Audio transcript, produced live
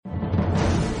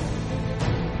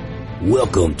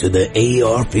Welcome to the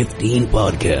AR-15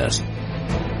 podcast.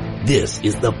 This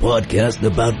is the podcast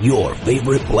about your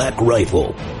favorite black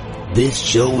rifle. This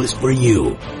show is for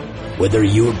you. Whether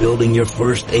you're building your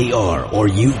first AR or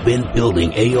you've been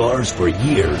building ARs for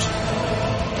years,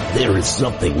 there is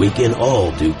something we can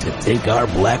all do to take our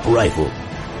black rifle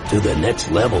to the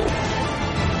next level.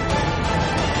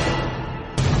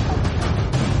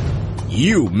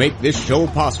 You make this show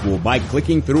possible by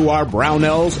clicking through our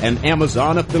Brownells and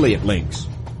Amazon affiliate links.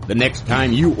 The next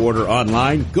time you order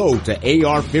online, go to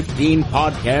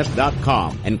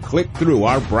AR15podcast.com and click through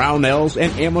our Brownells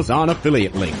and Amazon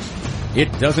affiliate links.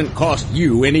 It doesn't cost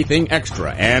you anything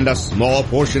extra, and a small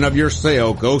portion of your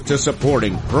sale goes to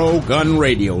supporting pro-gun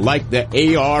radio like the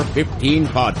AR-15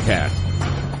 podcast.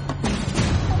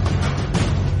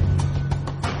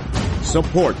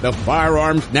 Support the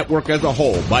Firearms Network as a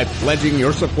whole by pledging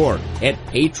your support at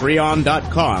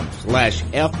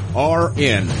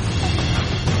patreon.com/FRN.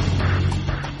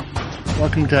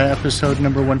 Welcome to episode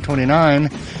number 129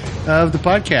 of the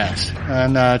podcast.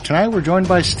 And tonight we're joined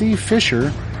by Steve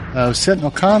Fisher of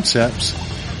Sentinel Concepts,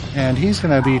 and he's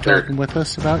going to be talking with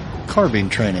us about carbine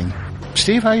training.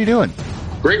 Steve, how you doing?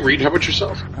 Great, Reed. How about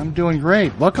yourself? I'm doing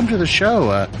great. Welcome to the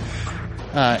show.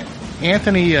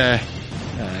 Anthony...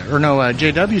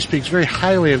 JW speaks very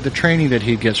highly of the training that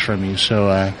he gets from you.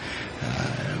 So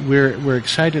we're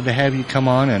excited to have you come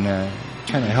on and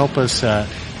kind of help us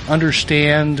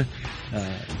understand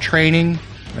training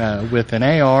with an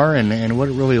AR and what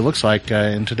it really looks like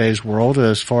in today's world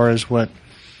as far as what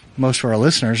most of our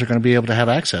listeners are going to be able to have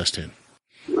access to.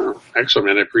 Well, excellent,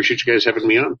 man. I appreciate you guys having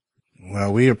me on.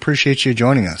 Well, we appreciate you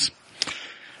joining us.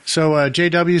 So,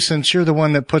 JW, since you're the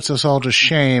one that puts us all to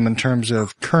shame in terms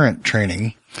of current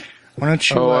training, why don't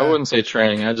you... I wouldn't say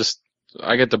training. I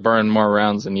get to burn more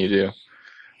rounds than you do.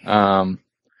 I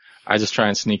just try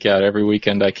and sneak out every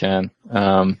weekend I can.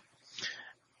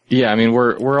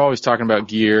 We're always talking about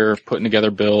gear, putting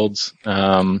together builds,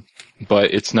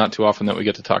 but it's not too often that we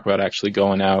get to talk about actually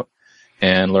going out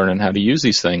and learning how to use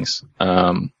these things.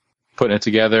 Putting it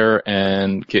together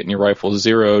and getting your rifle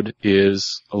zeroed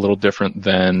is a little different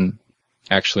than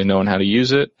actually knowing how to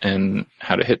use it and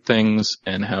how to hit things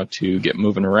and how to get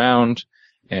moving around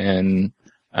and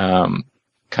kind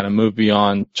of move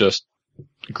beyond just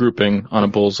grouping on a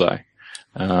bullseye.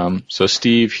 So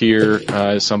Steve here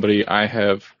is somebody I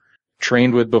have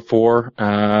trained with before.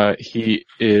 He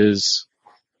is,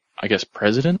 I guess,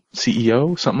 president,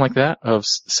 CEO, something like that, of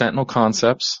Sentinel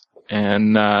Concepts,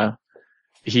 and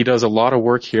he does a lot of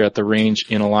work here at the range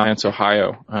in Alliance,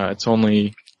 Ohio.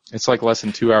 It's like less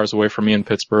than 2 hours away from me in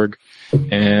Pittsburgh.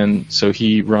 And so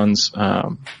he runs,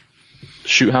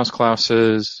 shoot house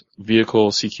classes,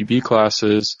 vehicle CQB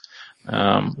classes.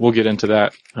 We'll get into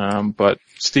that. But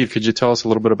Steve, could you tell us a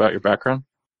little bit about your background?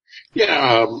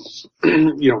 Yeah.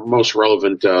 Most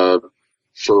relevant,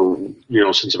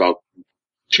 since about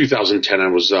 2010, I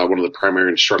was one of the primary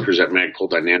instructors at Magpul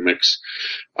Dynamics.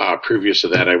 Previous to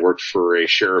that, I worked for a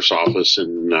sheriff's office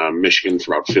in Michigan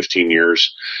for about 15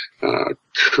 years.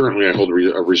 Currently, I hold a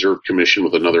reserve commission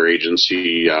with another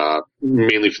agency,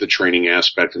 mainly for the training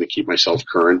aspect and to keep myself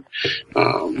current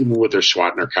with their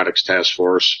SWAT Narcotics Task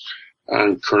Force.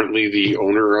 I'm currently the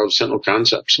owner of Sentinel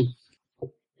Concepts.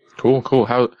 Cool.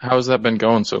 How has that been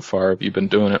going so far? Have you been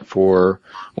doing it for,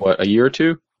 a year or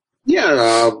two?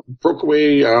 Yeah, broke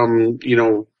away,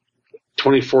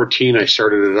 2014 I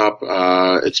started it up.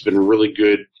 It's been really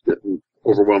good,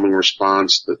 overwhelming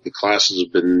response. The classes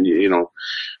have been,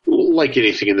 like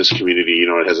anything in this community,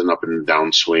 it has an up and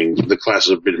down swing. The classes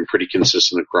have been pretty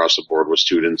consistent across the board with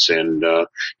students and,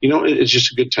 it's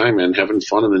just a good time, man, having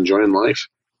fun and enjoying life.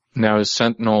 Now, is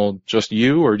Sentinel just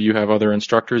you, or do you have other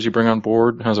instructors you bring on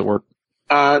board? How's it work?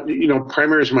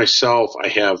 Primary is myself. I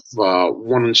have,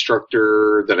 one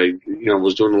instructor that I,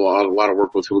 was doing a lot of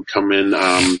work with who would come in,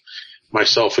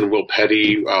 myself and Will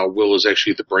Petty. Will is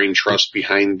actually the brain trust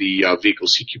behind the, vehicle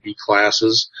CQB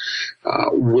classes.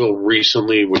 Will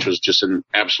recently, which was just an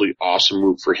absolutely awesome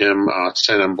move for him,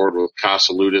 signed on board with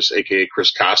Casa Ludis, aka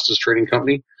Chris Costa's training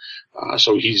company.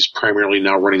 So he's primarily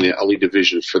now running the LE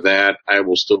division for that. I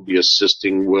will still be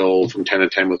assisting Will from time to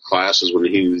time with classes when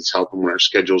he needs help and when our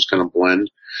schedules kind of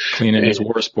blend. Cleaning his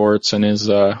war sports and his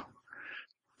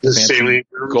salient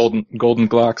golden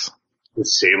Glocks. The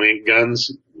salient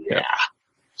guns? Yeah.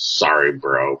 Sorry,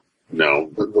 bro. No.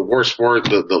 The war sport,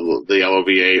 the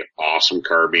LOVA, awesome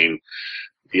carbine.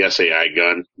 The SAI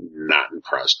gun, not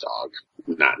impressed, dog.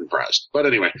 Not impressed. But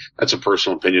anyway, that's a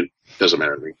personal opinion. Doesn't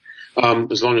matter to me.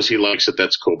 As long as he likes it,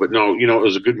 that's cool. But no, it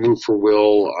was a good move for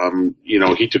Will.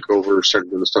 He took over, started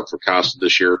doing the stuff for Costa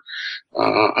this year.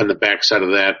 On the backside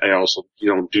of that, I also,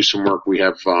 do some work. We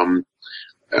have,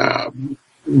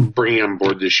 bringing on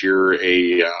board this year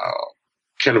a,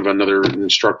 kind of another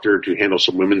instructor to handle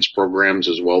some women's programs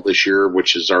as well this year,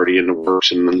 which is already in the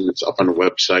works and it's up on the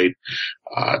website.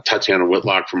 Tatiana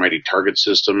Whitlock from ID Target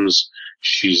Systems.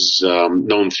 She's,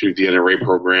 known through the NRA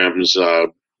programs,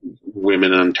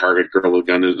 Women on Target, Girl with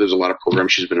Gun. There's a lot of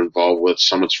programs she's been involved with.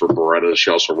 Summits for Beretta.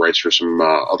 She also writes for some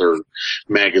other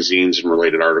magazines and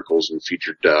related articles and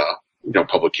featured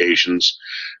publications.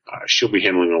 She'll be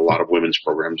handling a lot of women's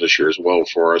programs this year as well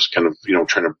for us, kind of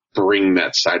trying to bring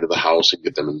that side of the house and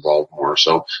get them involved more.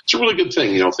 So it's a really good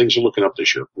thing. Things are looking up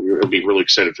this year. We'll be really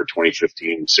excited for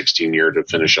 2015-16 year to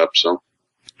finish up. So,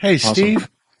 hey, Steve.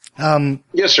 Awesome.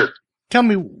 Yes, sir. Tell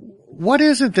me, what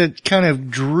is it that kind of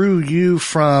drew you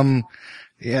from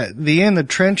the in the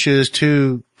trenches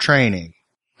to training?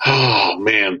 Oh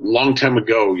man, long time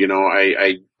ago,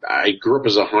 I grew up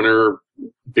as a hunter,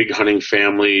 big hunting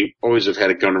family, always have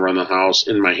had a gun around the house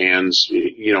in my hands,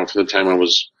 from the time I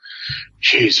was,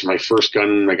 my first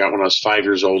gun I got when I was 5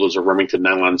 years old was a Remington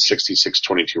Nylon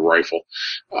 66-22 rifle.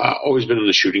 Always been in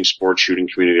the shooting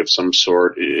community of some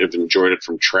sort. I've enjoyed it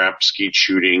from trap, skeet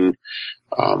shooting,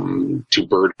 to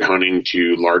bird hunting,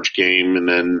 to large game. And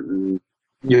then,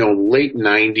 late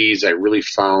 90s, I really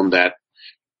found that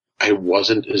I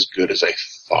wasn't as good as I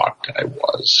thought I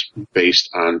was based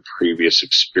on previous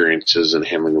experiences and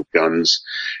handling of guns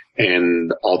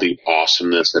and all the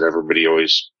awesomeness that everybody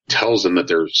always tells them that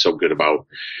they're so good about.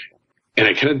 And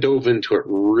I kind of dove into it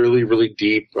really, really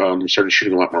deep, started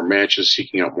shooting a lot more matches,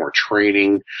 seeking out more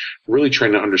training, really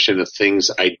trying to understand the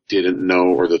things I didn't know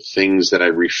or the things that I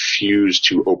refused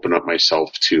to open up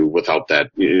myself to without that,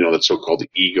 that so-called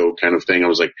ego kind of thing. I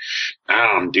was like,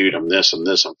 dude, I'm this, I'm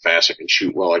fast, I can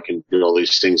shoot well, I can do all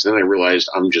these things. Then I realized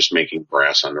I'm just making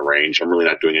brass on the range. I'm really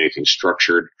not doing anything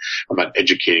structured. I'm not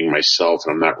educating myself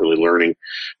and I'm not really learning.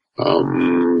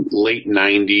 Late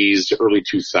 90s, early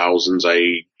 2000s,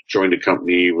 I joined a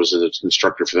company, was an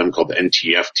instructor for them called the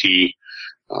NTFT.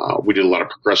 We did a lot of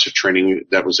progressive training.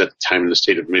 That was at the time in the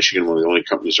state of Michigan, one of the only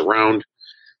companies around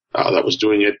that was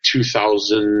doing it.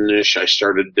 2000-ish, I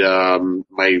started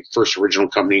my first original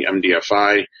company,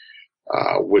 MDFI,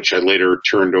 which I later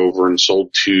turned over and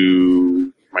sold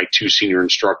to my two senior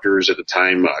instructors at the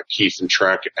time, Keith and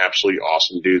Trek, absolutely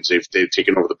awesome dudes. They've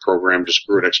taken over the program, just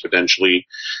grew it exponentially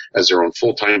as their own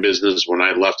full-time business. When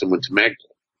I left and went to Magpul.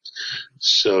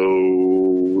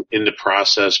 So in the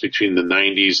process between the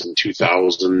 90s and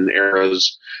 2000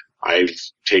 eras, I've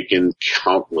taken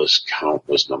countless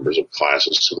numbers of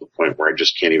classes to the point where I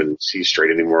just can't even see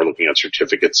straight anymore looking at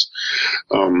certificates.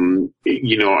 I've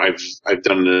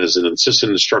done it as an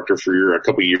assistant instructor for a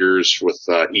couple of years with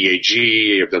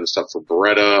EAG. I've done stuff for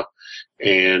Beretta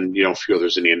and, a few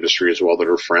others in the industry as well that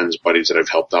are friends, buddies that I've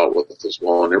helped out with as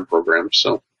well in their programs.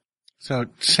 So it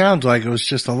sounds like it was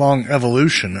just a long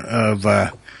evolution of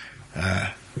a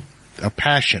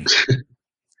passion.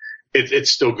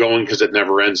 It's still going because it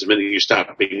never ends. The minute you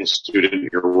stop being a student,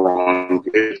 you're wrong.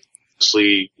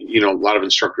 Honestly, a lot of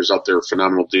instructors out there are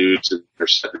phenomenal dudes and they're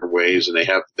set in their ways and they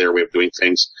have their way of doing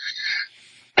things.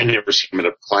 I never see them at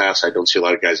a class. I don't see a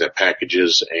lot of guys at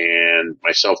packages. And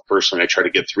myself personally, I try to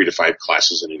get 3 to 5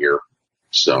 classes in a year.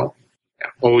 So,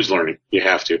 always learning. You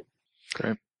have to.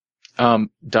 Great.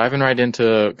 Diving right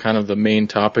into kind of the main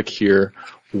topic here,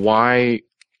 why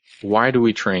do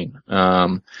we train?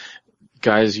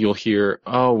 Guys, you'll hear,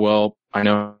 oh, well, I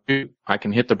know I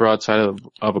can hit the broadside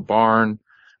of a barn.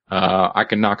 I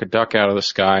can knock a duck out of the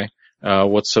sky.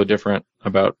 What's so different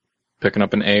about picking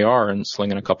up an AR and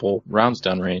slinging a couple rounds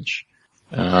downrange?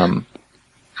 What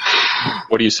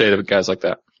do you say to guys like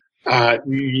that?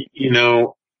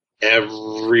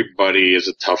 Everybody is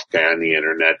a tough guy on the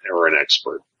internet or an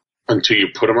expert. Until you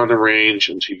put them on the range,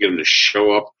 until you get them to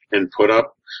show up and put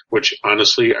up, which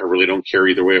honestly, I really don't care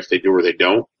either way if they do or they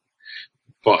don't.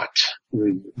 But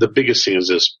the biggest thing is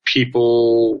this: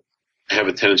 people have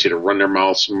a tendency to run their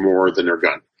mouths more than their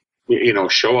gun.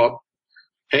 Show up.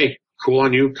 Hey, cool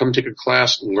on you. Come take a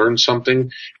class, learn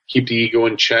something. Keep the ego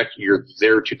in check. You're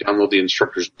there to download the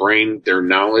instructor's brain, their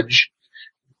knowledge.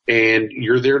 And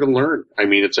you're there to learn. I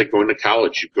mean, it's like going to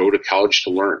college. You go to college to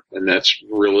learn. And that's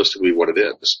realistically what it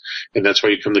is. And that's why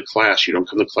you come to class. You don't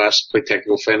come to class to play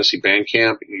Tactical Fantasy Band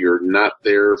Camp. You're not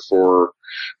there for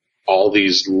all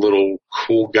these little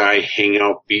cool guy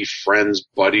hangout, be friends,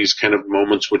 buddies kind of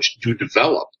moments which do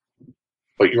develop.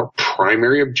 But your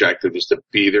primary objective is to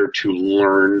be there to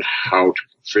learn how to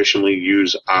efficiently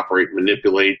use, operate,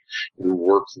 manipulate, and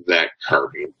work that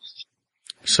carbine.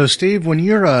 So, Steve, when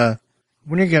you're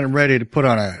getting ready to put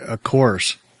on a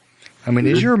course, I mean,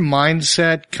 is your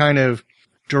mindset kind of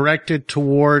directed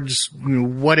towards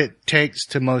what it takes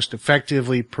to most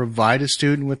effectively provide a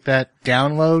student with that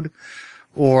download,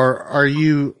 or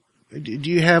do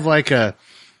you have like a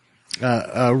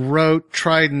rote,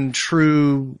 tried and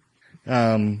true,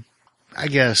 I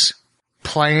guess,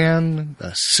 plan,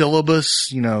 a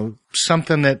syllabus,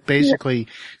 something that basically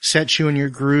sets you in your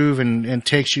groove and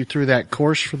takes you through that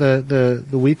course for the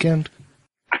weekend?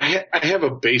 I have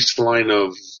a baseline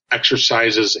of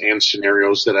exercises and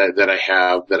scenarios that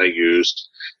I use.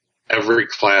 Every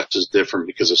class is different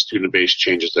because the student base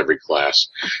changes every class.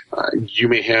 You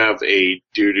may have a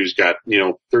dude who's got,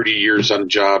 30 years on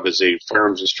job as a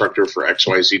firearms instructor for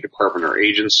XYZ department or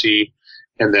agency.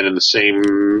 And then in the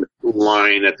same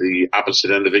line at the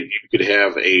opposite end of it, you could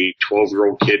have a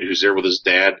 12-year-old kid who's there with his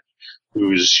dad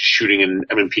who's shooting an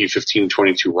M&P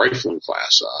 1522 rifling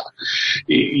class.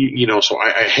 So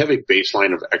I have a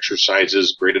baseline of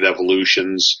exercises, graded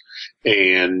evolutions,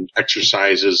 and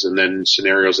exercises, and then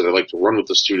scenarios that I like to run with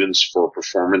the students for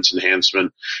performance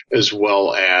enhancement, as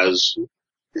well as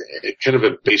kind of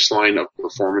a baseline of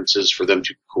performances for them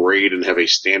to grade and have a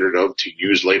standard of to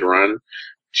use later on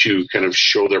to kind of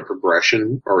show their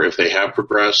progression, or if they have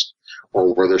progressed,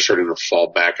 or where they're starting to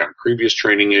fall back on previous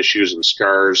training issues and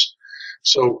scars.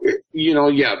 So,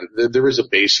 there is a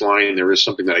baseline. There is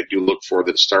something that I do look for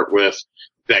to start with.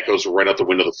 That goes right out the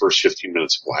window the first 15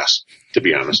 minutes of class, to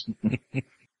be honest.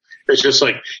 It's just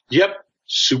like, yep,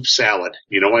 soup salad.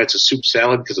 You know why it's a soup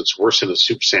salad? Because it's worse than a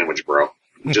soup sandwich, bro.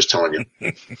 I'm just telling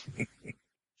you.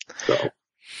 So.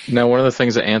 Now, one of the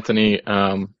things that Anthony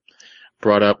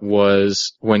brought up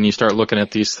was when you start looking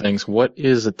at these things, what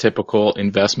is a typical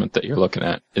investment that you're looking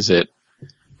at? Is it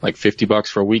like $50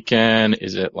 for a weekend?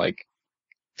 Is it like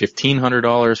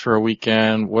 $1,500 for a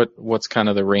weekend? What's kind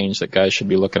of the range that guys should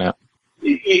be looking at?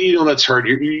 That's hard.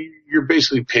 You're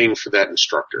basically paying for that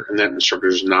instructor and that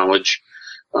instructor's knowledge.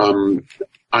 On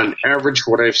average,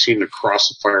 what I've seen across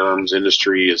the firearms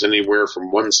industry is anywhere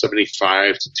from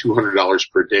 $175 to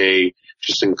 $200 per day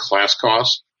just in class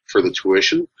costs for the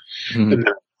tuition. Mm-hmm. And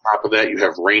then on top of that, you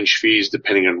have range fees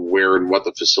depending on where and what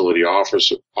the facility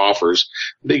offers.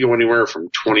 They go anywhere from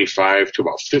 $25 to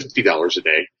about $50 a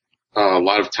day. A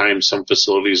lot of times some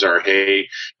facilities are, hey,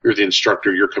 you're the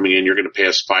instructor, you're coming in, you're going to pay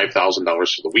us $5,000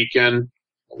 for the weekend.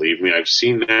 Believe me, I've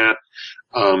seen that.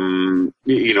 And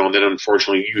then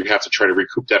unfortunately you have to try to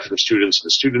recoup that from students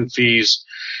and student fees.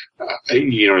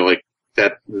 Like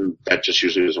that just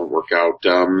usually doesn't work out.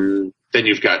 Then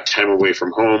you've got time away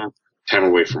from home, time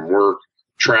away from work,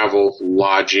 travel,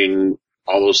 lodging,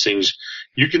 all those things.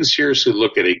 You can seriously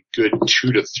look at a good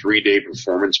 2 to 3 day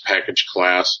performance package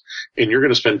class, and you're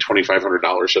going to spend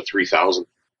 $2,500 to $3,000,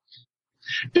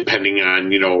 depending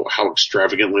on, how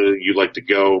extravagantly you like to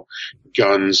go,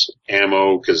 guns,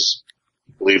 ammo, because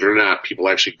believe it or not, people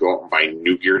actually go out and buy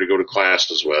new gear to go to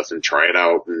classes with and try it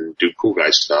out and do cool guy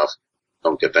stuff.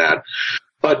 Don't get that.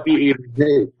 But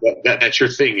that's your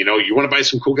thing, you want to buy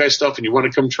some cool guy stuff and you want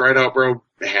to come try it out, bro,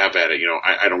 have at it,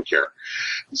 I don't care.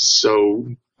 So,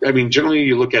 generally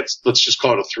you look at, let's just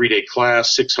call it a 3 day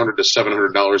class, $600 to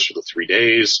 $700 for the 3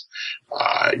 days.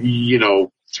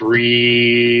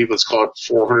 Let's call it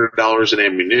 $400 in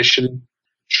ammunition,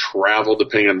 travel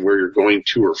depending on where you're going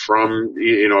to or from.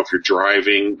 If you're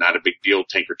driving, not a big deal,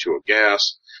 tank or two of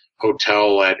gas.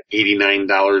 Hotel at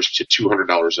 $89 to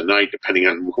 $200 a night, depending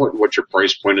on what your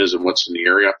price point is and what's in the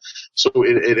area. So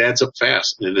it adds up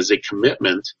fast, and it is a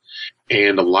commitment.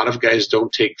 And a lot of guys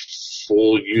don't take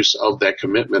full use of that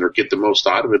commitment or get the most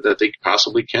out of it that they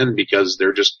possibly can because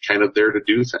they're just kind of there to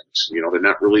do things. They're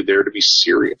not really there to be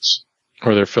serious.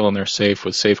 Or they're filling their safe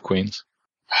with safe queens.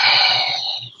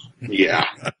 Yeah.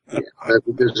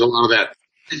 There's a lot of that.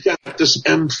 I've got this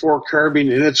M4 carbine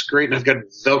and it's great, and I've got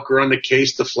Velcro on the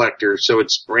case deflector, so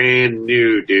it's brand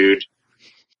new, dude.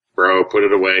 Bro, put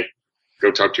it away.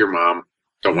 Go talk to your mom.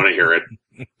 Don't want to hear it.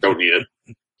 Don't need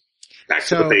it. Back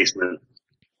to the basement.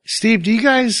 Steve, do you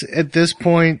guys at this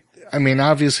point,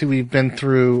 obviously we've been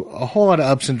through a whole lot of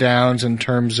ups and downs in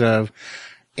terms of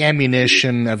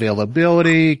ammunition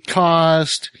availability,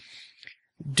 cost.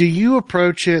 Do you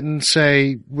approach it and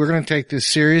say, we're going to take this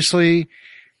seriously?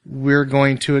 We're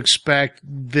going to expect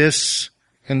this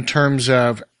in terms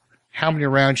of how many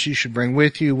rounds you should bring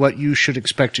with you, what you should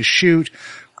expect to shoot,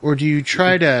 or do you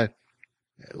try to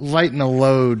lighten the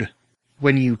load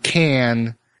when you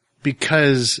can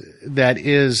because that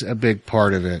is a big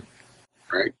part of it?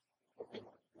 Right.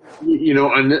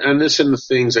 On this end of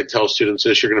things, I tell students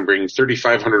this: you're going to bring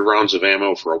 3,500 rounds of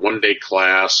ammo for a 1 day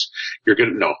class. You're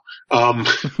going to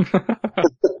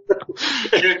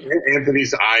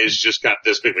Anthony's eyes just got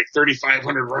this big, like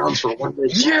 3,500 rounds for one day.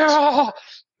 Yeah!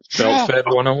 Belt-fed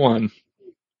 101.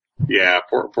 Yeah,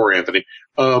 poor Anthony.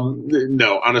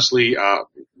 No, honestly,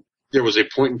 there was a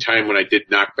point in time when I did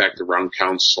knock back the round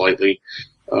counts slightly.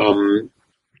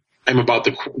 I'm about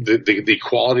the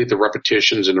quality, the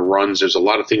repetitions, and the runs. There's a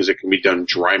lot of things that can be done.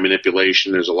 Dry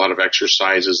manipulation. There's a lot of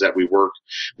exercises that we work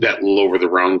that lower the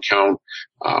round count.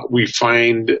 We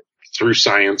find through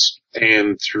science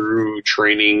and through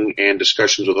training and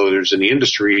discussions with others in the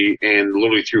industry, and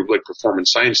literally through like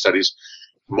performance science studies,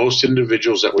 most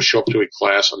individuals that will show up to a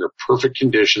class under perfect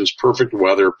conditions, perfect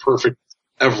weather, perfect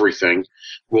everything,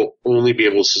 will only be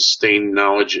able to sustain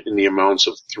knowledge in the amounts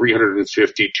of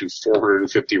 350 to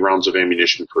 450 rounds of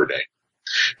ammunition per day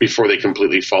before they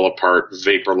completely fall apart,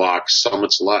 vapor lock, some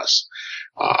it's less.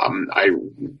 I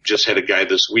just had a guy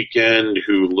this weekend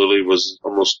who literally was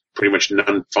almost pretty much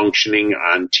non-functioning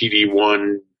on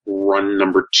TD1 run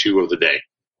number 2 of the day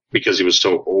because he was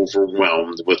so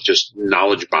overwhelmed with just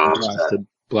knowledge bombs.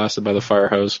 Blasted by the fire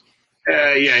hose.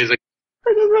 Yeah, he's like,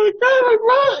 it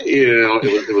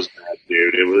was bad,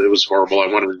 dude. It was horrible. I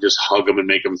wanted to just hug him and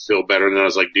make him feel better. And then I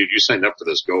was like, dude, you signed up for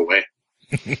this. Go away.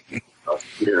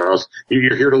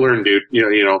 You're here to learn, dude.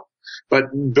 But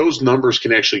those numbers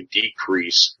can actually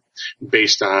decrease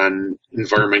based on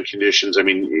environment conditions. I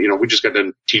mean, we just got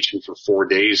done teaching for 4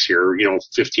 days here,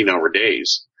 15-hour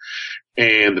days.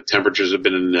 And the temperatures have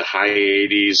been in the high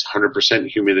 80s, 100%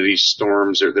 humidity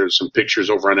storms. There's some pictures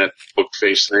over on that book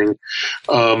face thing,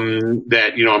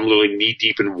 that, I'm literally knee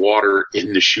deep in water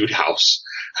in the shoot house.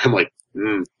 I'm like,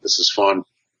 this is fun.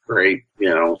 Great.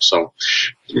 So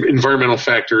environmental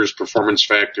factors, performance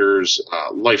factors,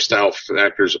 lifestyle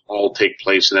factors all take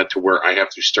place in that, to where I have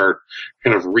to start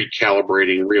kind of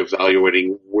recalibrating,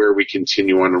 reevaluating where we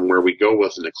continue on and where we go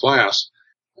within the class.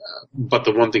 But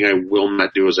the one thing I will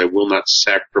not do is I will not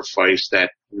sacrifice that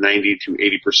 90 to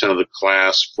 80% of the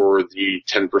class for the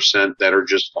 10% that are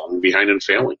just falling behind and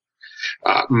failing.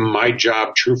 My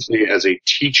job, truthfully, as a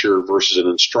teacher versus an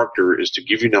instructor, is to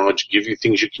give you knowledge, give you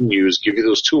things you can use, give you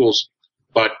those tools.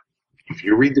 But if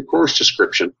you read the course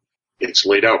description, it's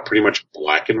laid out pretty much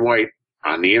black and white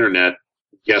on the internet.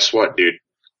 Guess what, dude?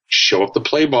 Show up to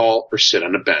play ball or sit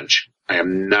on a bench. I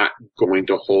am not going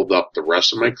to hold up the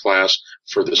rest of my class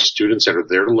for the students that are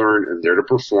there to learn and there to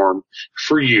perform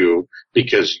for you,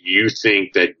 because you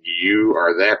think that you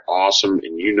are that awesome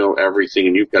and you know everything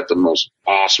and you've got the most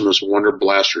awesomest Wonder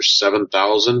Blaster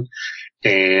 7000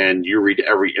 and you read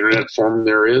every internet forum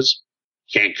there is.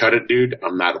 Can't cut it, dude.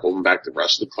 I'm not holding back the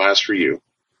rest of the class for you.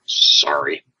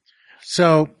 Sorry.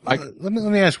 So let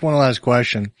me ask one last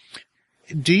question.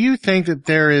 Do you think that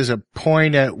there is a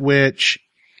point at which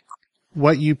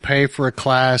what you pay for a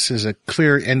class is a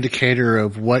clear indicator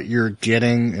of what you're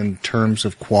getting in terms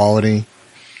of quality?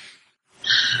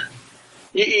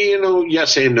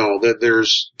 Yes and no. That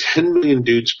there's 10 million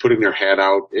dudes putting their hat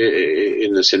out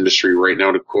in this industry right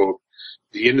now. To quote,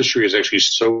 the industry is actually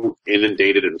so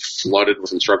inundated and flooded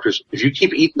with instructors. If you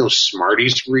keep eating those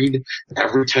Smarties, Reed,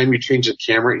 every time you change the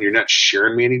camera and you're not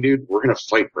sharing me any, dude, we're going to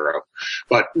fight, bro.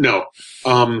 But no,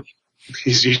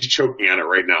 he's choking on it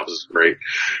right now. This is great.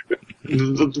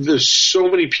 There's so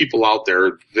many people out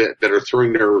there that are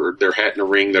throwing their hat in the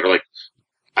ring that are like,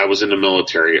 I was in the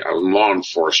military. I was in law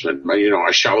enforcement.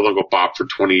 I shot with Uncle Bob for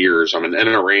 20 years. I'm an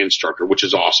NRA instructor, which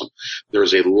is awesome.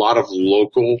 There's a lot of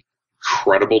local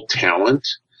credible talent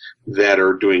that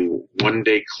are doing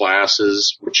one-day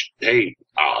classes, which, hey,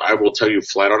 I will tell you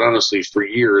flat out honestly, for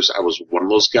years I was one of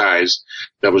those guys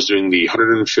that was doing the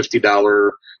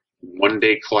 $150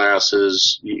 one-day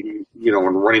classes,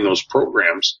 and running those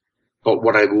programs. But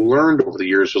what I learned over the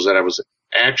years was that I was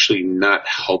actually not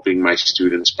helping my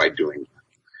students by doing that.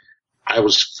 I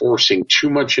was forcing too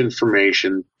much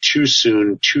information too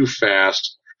soon, too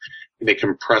fast, in a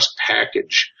compressed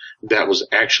package that was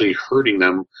actually hurting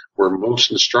them, where most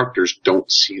instructors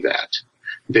don't see that.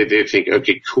 They think,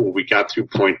 okay, cool, we got through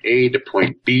point A to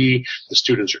point B. The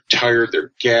students are tired,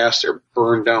 they're gassed, they're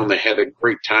burned down, they had a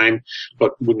great time.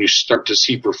 But when you start to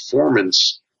see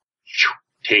performance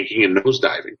tanking and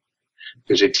nosediving,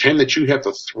 there's a time that you have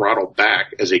to throttle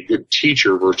back as a good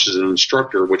teacher versus an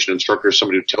instructor, which an instructor is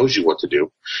somebody who tells you what to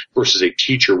do, versus a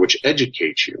teacher which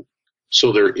educates you.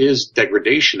 So there is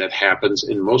degradation that happens,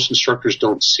 and most instructors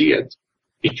don't see it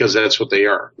because that's what they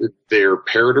are. They're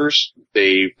parroters.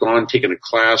 They've gone, taken a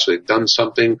class, they've done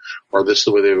something, or this is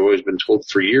the way they've always been told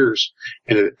for years,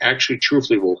 and it actually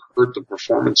truthfully will hurt the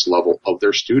performance level of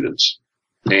their students.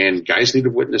 And guys need to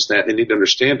witness that. They need to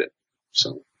understand it.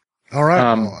 So. All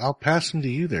right. Well, I'll pass them to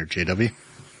you there, JW.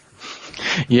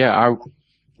 Yeah,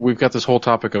 we've got this whole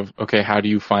topic of, okay, how do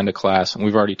you find a class? And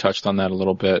we've already touched on that a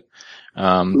little bit.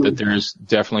 That there's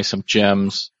definitely some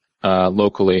gems,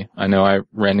 locally. I know I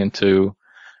ran into,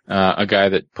 a guy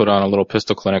that put on a little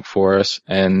pistol clinic for us,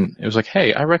 and it was like,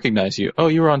 hey, I recognize you. Oh,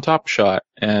 you were on Top Shot,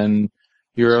 and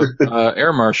you're a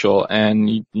air marshal,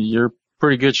 and you're a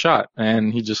pretty good shot.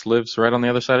 And he just lives right on the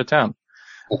other side of town.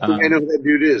 I know who that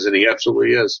dude is, and he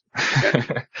absolutely is.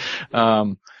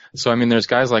 So, I mean, there's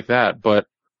guys like that, but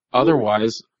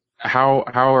otherwise, how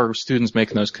are students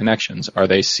making those connections? Are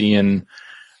they seeing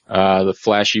the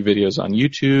flashy videos on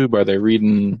YouTube? Are they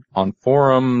reading on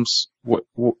forums?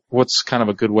 What's kind of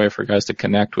a good way for guys to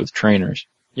connect with trainers?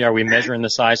 Yeah, are we measuring the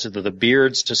size of the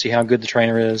beards to see how good the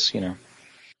trainer is? You know.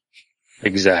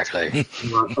 Exactly.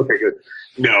 Okay, good.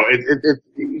 No,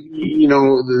 you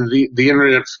know, the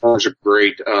internet forums are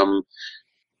great.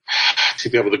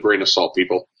 Take that with a grain of salt,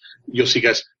 people. You'll see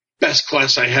guys, best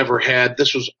class I ever had.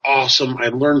 This was awesome. I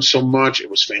learned so much. It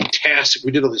was fantastic.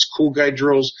 We did all these cool guy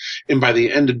drills. And by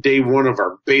the end of day one of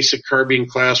our basic carbine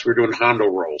class, we were doing Hondo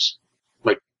rolls.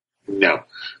 Like, no.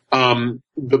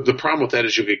 The problem with that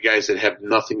is you get guys that have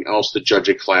nothing else to judge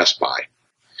a class by.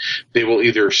 They will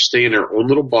either stay in their own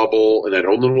little bubble, in that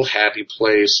own little happy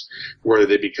place, where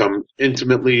they become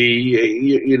intimately,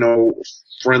 you know,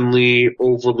 friendly,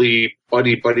 overly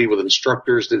buddy with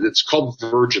instructors. It's called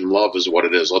virgin love is what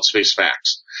it is. Let's face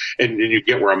facts. And you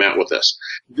get where I'm at with this.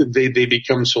 They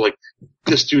become so like,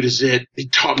 this dude is it. He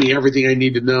taught me everything I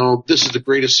need to know. This is the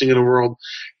greatest thing in the world.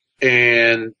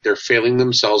 And they're failing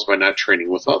themselves by not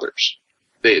training with others.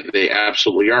 They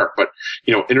absolutely are. But,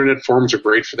 you know, internet forums are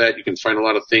great for that. You can find a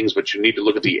lot of things, but you need to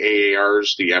look at the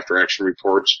AARs, the after action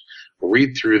reports,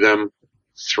 read through them,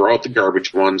 throw out the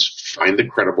garbage ones, find the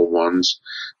credible ones.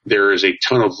 There is a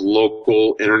ton of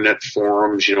local internet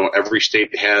forums. You know, every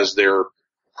state has their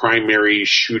primary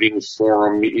shooting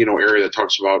forum, you know, area that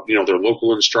talks about, you know, their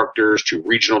local instructors to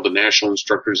regional to national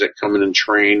instructors that come in and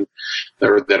train that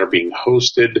are being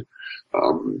hosted.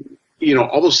 You know,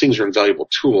 all those things are invaluable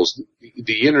tools.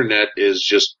 The internet is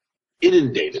just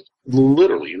inundated,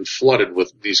 literally, and flooded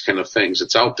with these kind of things.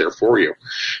 It's out there for you.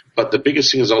 But the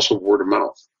biggest thing is also word of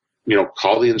mouth. You know,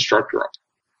 call the instructor up,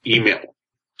 email him,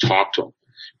 talk to him.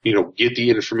 You know, get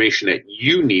the information that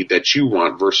you need, that you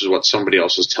want, versus what somebody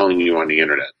else is telling you on the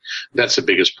internet. That's the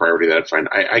biggest priority that I find.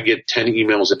 I get 10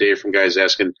 emails a day from guys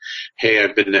asking, hey,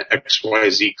 I've been to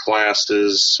XYZ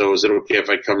classes, so is it okay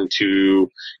if I come to,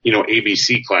 you know,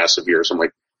 ABC class of yours? I'm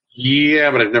like,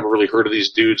 yeah, but I've never really heard of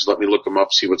these dudes. Let me look them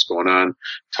up, see what's going on,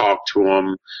 talk to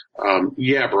them.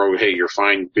 Yeah, bro, hey, you're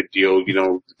fine, good deal. You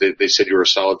know, they said you were a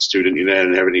solid student, you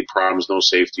didn't have any problems, no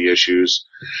safety issues.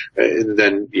 And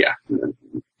then, yeah,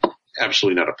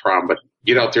 absolutely not a problem. But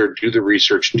get out there, do the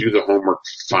research, do the homework,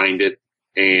 find it,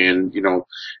 and, you know,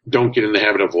 don't get in the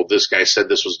habit of, well, this guy said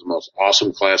this was the most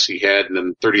awesome class he had, and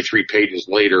then 33 pages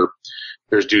later,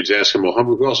 there's dudes asking, well,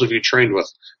 who else have you trained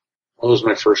with? Well, it was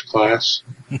my first class,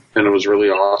 and it was really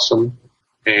awesome,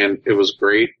 and it was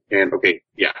great, and okay,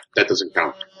 yeah, that doesn't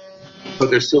count. But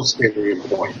they're still standing in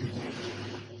point.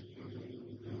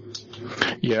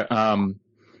 Yeah,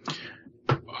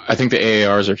 I think the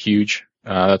AARs are huge.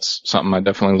 That's something I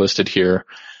definitely listed here.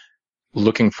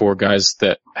 Looking for guys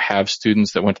that have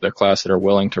students that went to their class that are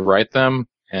willing to write them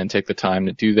and take the time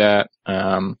to do that.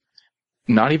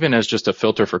 Not even as just a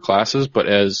filter for classes, but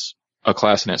as a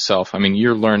class in itself. I mean,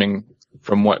 you're learning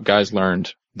from what guys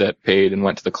learned that paid and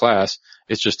went to the class.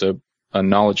 It's just a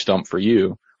knowledge dump for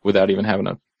you without even having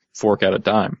to fork out a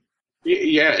dime.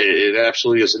 Yeah, it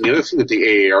absolutely is. And the other thing that the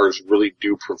AARs really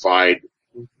do provide,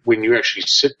 when you actually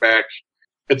sit back,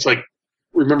 it's like,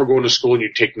 remember going to school and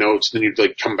you'd take notes, and then you'd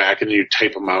like come back and then you'd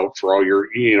type them out for all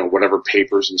your, you know, whatever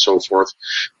papers and so forth.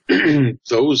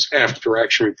 Those after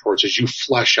action reports, as you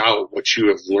flesh out what you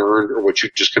have learned or what you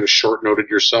just kind of short noted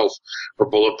yourself or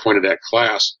bullet pointed at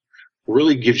class,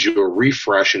 really gives you a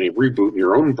refresh and a reboot in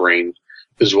your own brain,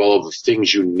 as well as the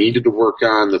things you needed to work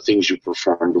on, the things you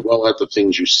performed well at, the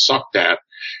things you sucked at,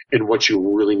 and what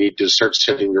you really need to start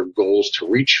setting your goals to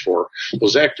reach for.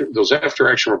 Those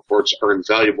after-action reports are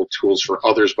invaluable tools for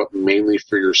others, but mainly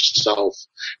for yourself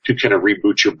to kind of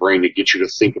reboot your brain to get you to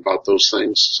think about those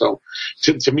things. So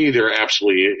to me, they're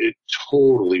absolutely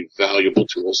totally valuable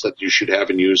tools that you should have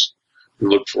and use and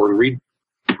look for and read.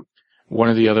 One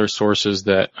of the other sources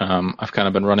that I've kind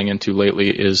of been running into lately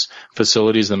is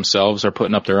facilities themselves are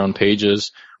putting up their own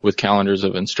pages with calendars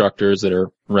of instructors that are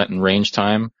renting range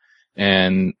time.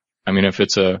 And I mean, if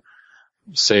it's a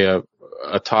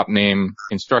top name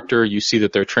instructor, you see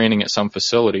that they're training at some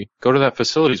facility, go to that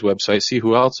facility's website, see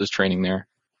who else is training there.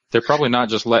 They're probably not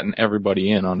just letting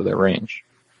everybody in onto their range.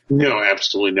 No,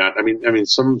 absolutely not. I mean,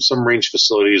 some range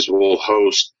facilities will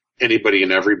host anybody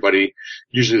and everybody.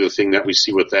 Usually the thing that we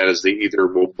see with that is they either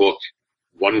will book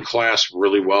one class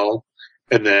really well,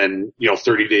 and then,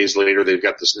 30 days later, they've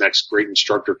got this next great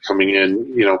instructor coming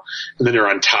in, and then they're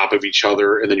on top of each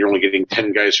other, and then you're only getting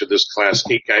 10 guys for this class,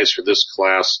 8 guys for this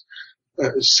class,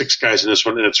 6 guys in this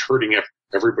one, and it's hurting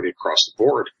everybody across the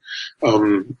board.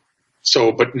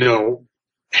 But no,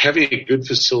 having a good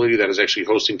facility that is actually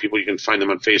hosting people, you can find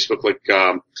them on Facebook, like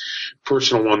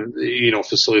personal one,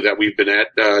 facility that we've been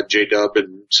at, JW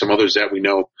and some others that we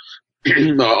know,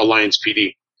 Alliance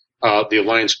PD. The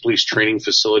Alliance Police Training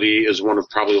Facility is one of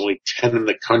probably only 10 in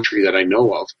the country that I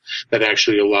know of that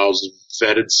actually allows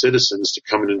vetted citizens to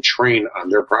come in and train on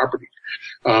their property.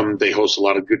 They host a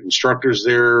lot of good instructors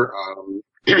there,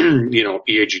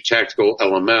 EAG Tactical,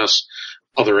 LMS,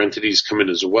 other entities come in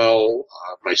as well.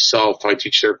 Myself, I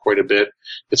teach there quite a bit.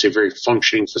 It's a very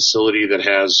functioning facility that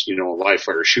has, a live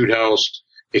fire shoot house,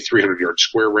 a 300-yard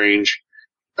square range,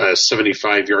 a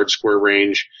 75-yard square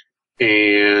range,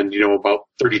 and, about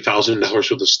 $30,000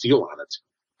 worth of steel on it.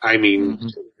 I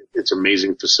mean, It's an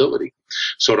amazing facility.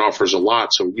 So it offers a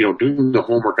lot. So, doing the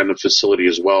homework on the facility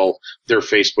as well, their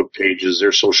Facebook pages,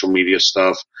 their social media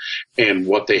stuff, and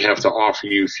what they have to offer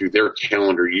you through their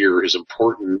calendar year is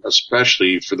important,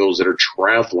 especially for those that are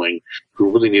traveling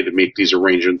who really need to make these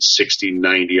arrangements 60,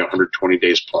 90, 120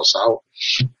 days plus out.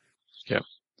 Yeah.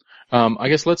 I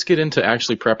guess let's get into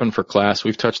actually prepping for class.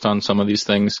 We've touched on some of these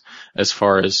things as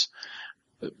far as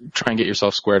try and get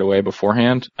yourself squared away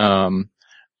beforehand.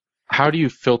 How do you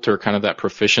filter kind of that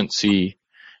proficiency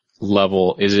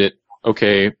level? Is it,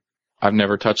 okay, I've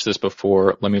never touched this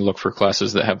before, let me look for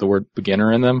classes that have the word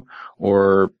beginner in them?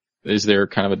 Or is there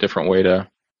kind of a different way to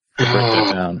break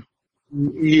that down?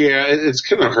 Yeah, it's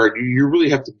kind of hard. You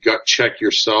really have to gut check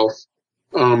yourself.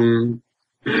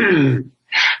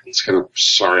 It's kind of,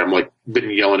 sorry, I'm like been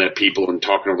yelling at people and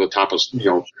talking over the top of,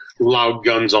 loud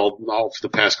guns all for the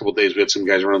past couple of days. We had some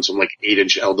guys running some like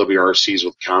 8-inch LWRCs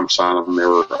with comps on them. They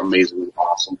were amazingly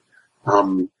awesome.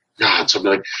 God, so I'm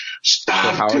like, stop.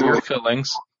 So how are your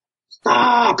feelings?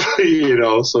 Stop. So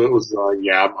it was,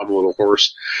 I'm a little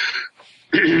hoarse.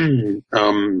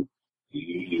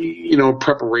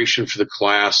 Preparation for the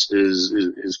class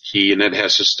is key, and that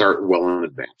has to start well in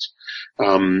advance.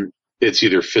 It's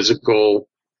either physical,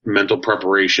 mental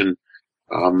preparation,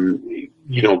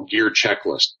 gear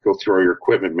checklist. Go through all your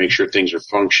equipment, make sure things are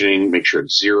functioning, make sure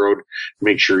it's zeroed,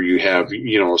 make sure you have,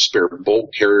 a spare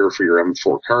bolt carrier for your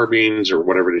M4 carbines or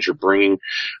whatever it is you're bringing,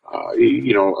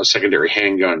 a secondary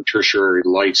handgun, tertiary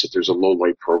lights if there's a low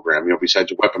light program,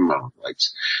 besides weapon mount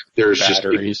lights. There's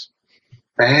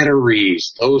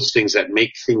batteries, those things that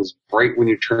make things bright when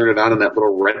you turn it on, and that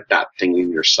little red dot thing in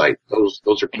your sight. Those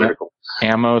are critical.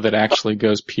 Ammo that actually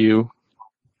goes pew.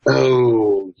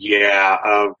 Oh,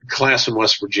 yeah. Class in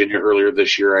West Virginia earlier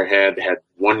this year, I had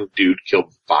one dude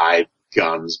killed 5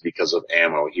 guns because of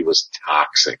ammo. He was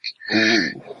toxic.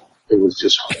 It was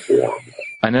just horrible.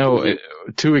 I know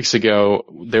 2 weeks ago,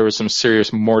 there was some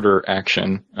serious mortar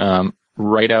action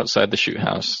right outside the shoot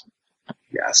house.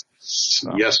 Yes.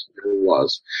 So. Yes, there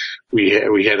was. We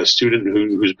had a student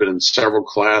who's been in several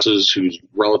classes, who's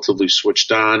relatively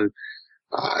switched on,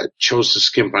 chose to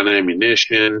skimp on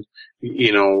ammunition,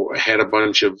 had a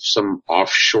bunch of some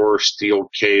offshore steel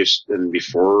case, and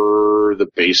before the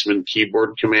basement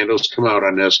keyboard commandos come out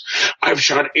on this, I've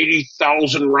shot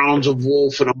 80,000 rounds of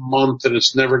Wolf in a month and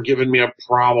it's never given me a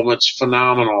problem. It's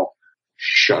phenomenal.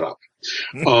 Shut up.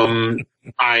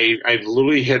 I've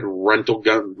literally had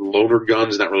loaner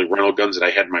guns, not really rental guns that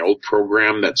I had in my old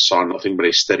program that saw nothing but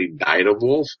a steady diet of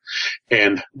Wolf,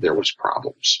 and there was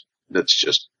problems. That's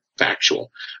just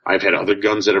factual. I've had other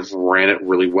guns that have ran it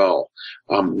really well.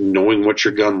 Knowing what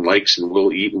your gun likes and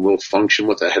will eat and will function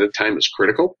with ahead of time is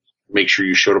critical. Make sure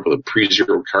you showed up with a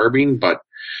pre-zero carbine, but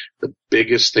the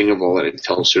biggest thing of all that I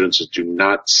tell students is do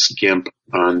not skimp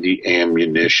on the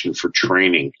ammunition for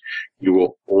training. You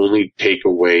will only take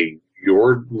away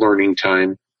your learning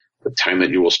time, the time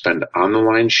that you will spend on the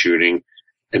line shooting,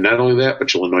 and not only that,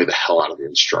 but you'll annoy the hell out of the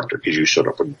instructor because you showed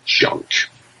up with junk.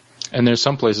 And there's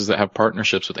some places that have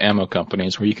partnerships with ammo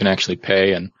companies where you can actually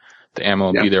pay and the ammo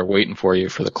will be there waiting for you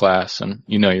for the class, and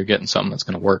you're getting something that's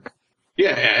going to work.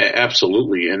 Yeah,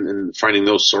 absolutely. And finding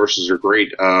those sources are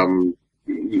great. I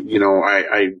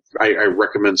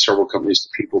recommend several companies to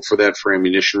people for that, for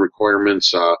ammunition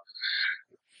requirements.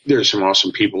 There's some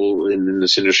awesome people in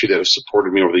this industry that have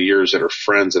supported me over the years that are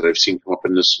friends that I've seen come up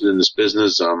in this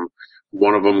business.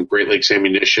 One of them, Great Lakes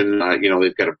Ammunition,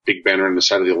 they've got a big banner on the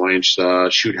side of the Alliance,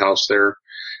 shoot house there.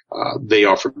 They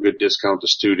offer good discount to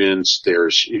students.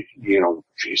 There's,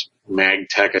 geez,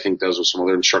 MagTech, I think those are some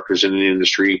other instructors in the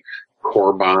industry,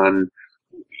 Carbine.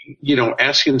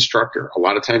 Ask the instructor. A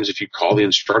lot of times if you call the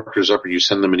instructors up or you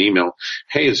send them an email,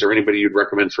 hey, is there anybody you'd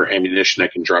recommend for ammunition I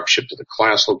can drop ship to the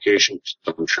class location?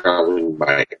 I'm traveling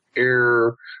by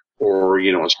air, or,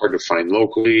 it's hard to find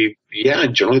locally. Yeah,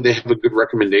 generally they have a good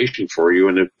recommendation for you,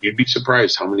 and you'd be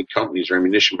surprised how many companies or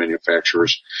ammunition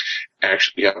manufacturers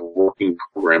actually have working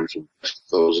programs with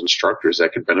those instructors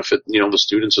that could benefit, the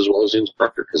students as well as the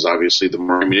instructor, because obviously the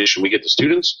more ammunition we get the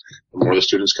students, the more the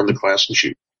students come to class and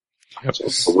shoot. Yep.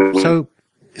 So,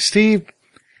 Steve,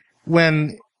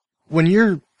 when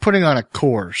you're putting on a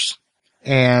course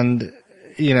and,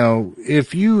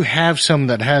 if you have some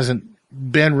that hasn't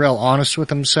been real honest with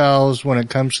themselves when it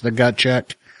comes to the gut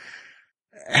check,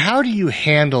 how do you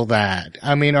handle that?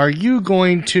 I mean, are you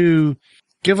going to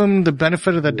give them the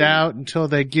benefit of the doubt until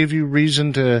they give you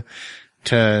reason to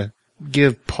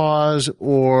give pause,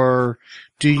 or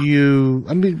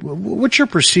what's your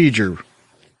procedure?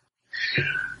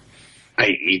 I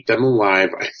eat them alive,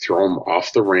 I throw them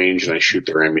off the range, and I shoot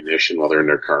their ammunition while they're in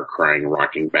their car crying,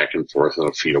 rocking back and forth in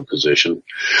a fetal position.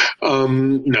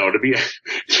 No, to be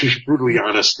brutally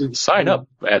honest. Sign up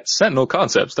at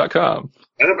sentinelconcepts.com.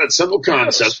 Sign up at Sentinel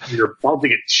Concepts. You're about to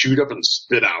get chewed up and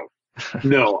spit out.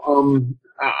 No,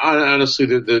 honestly,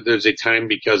 there's a time,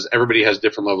 because everybody has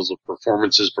different levels of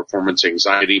performance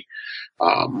anxiety,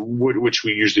 which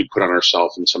we usually put on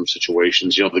ourselves in some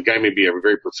situations. The guy may be a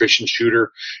very proficient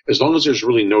shooter. As long as there's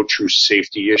really no true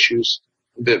safety issues,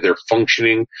 that they're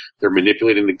functioning, they're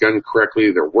manipulating the gun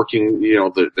correctly, they're working,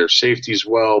 their safety's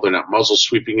well, they're not muzzle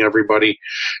sweeping everybody.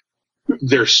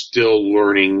 There's still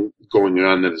learning going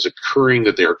on that is occurring,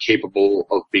 that they are capable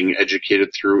of being educated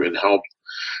through and helped.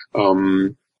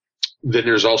 Then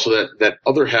there's also that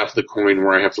other half of the coin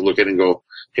where I have to look at it and go,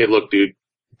 hey, look, dude,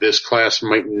 this class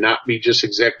might not be just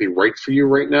exactly right for you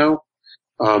right now.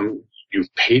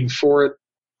 You've paid for it.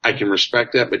 I can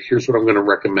respect that, but here's what I'm going to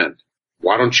recommend.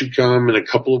 Why don't you come in a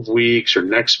couple of weeks or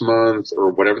next month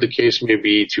or whatever the case may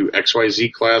be to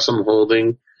XYZ class I'm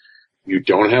holding. You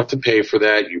don't have to pay for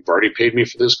that. You've already paid me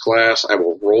for this class. I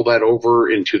will roll that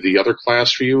over into the other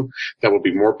class for you. That will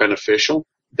be more beneficial.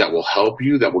 That will help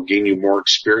you. That will gain you more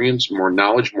experience, more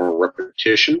knowledge, more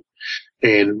repetition,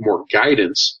 and more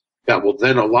guidance. That will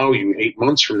then allow you 8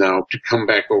 months from now to come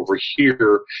back over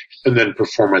here and then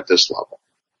perform at this level.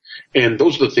 And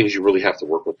those are the things you really have to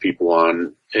work with people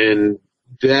on. And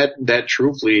that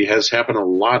truthfully has happened a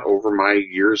lot over my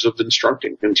years of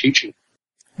instructing and teaching.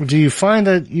 Do you find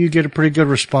that you get a pretty good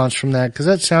response from that? Because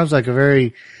that sounds like a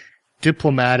very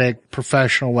diplomatic,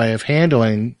 professional way of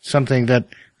handling something that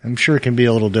I'm sure can be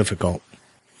a little difficult.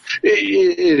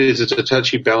 It is. It's a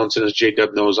touchy balance, and as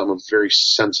J-Dub knows, I'm a very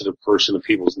sensitive person to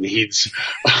people's needs.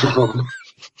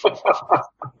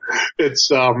 It's,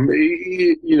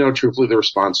 truthfully the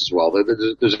response as well.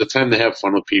 There's a time to have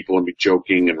fun with people and be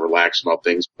joking and relax about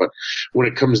things, but when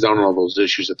it comes down to all those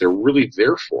issues that they're really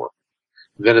there for,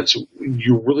 then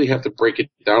you really have to break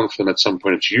it down for them at some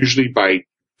point. It's usually by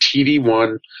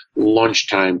TD1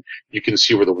 lunchtime, you can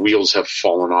see where the wheels have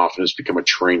fallen off and it's become a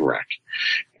train wreck.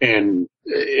 And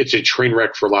it's a train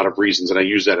wreck for a lot of reasons. And I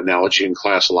use that analogy in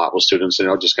class a lot with students, and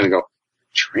I'll just kind of go,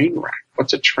 train wreck?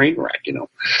 What's a train wreck?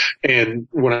 And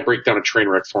when I break down a train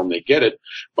wreck for them, they get it.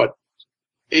 But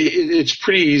it's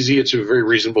pretty easy. It's a very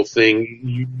reasonable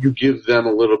thing. You give them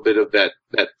a little bit of that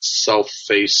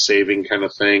self-face saving kind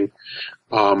of thing.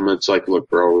 It's like, look,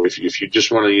 bro, if you just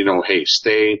want to, hey,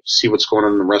 stay, see what's going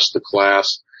on in the rest of the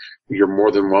class, you're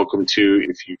more than welcome to.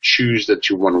 If you choose that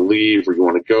you want to leave or you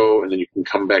want to go, and then you can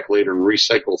come back later and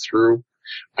recycle through,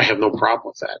 I have no problem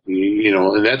with that.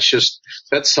 And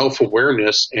that's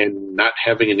self-awareness and not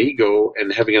having an ego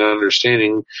and having an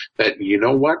understanding that,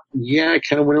 what? Yeah, I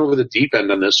kind of went over the deep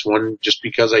end on this one just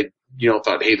because I,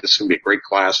 thought, hey, this is going to be a great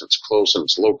class. It's close and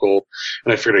it's local.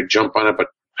 And I figured I'd jump on it, but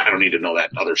I don't need to know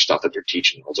that other stuff that they're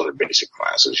teaching in those other basic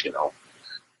classes,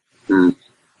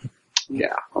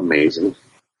 Yeah, amazing.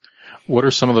 What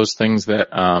are some of those things that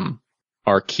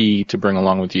are key to bring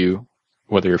along with you,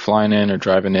 whether you're flying in or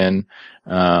driving in?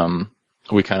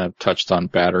 We kind of touched on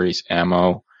batteries,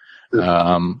 ammo,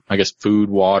 I guess food,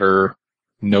 water,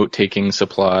 note-taking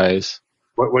supplies.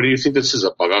 What do you think this is,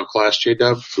 a bug-out class,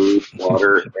 J-Dub? Food,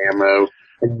 water, ammo,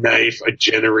 a knife, a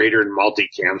generator, and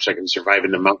multicam so I can survive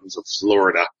in the mountains of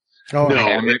Florida. Oh,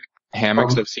 no.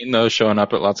 Hammocks, I've seen those showing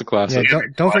up at lots of classes. Yeah,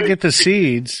 don't forget the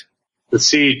seeds. The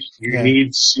seeds. You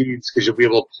need seeds because you'll be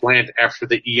able to plant after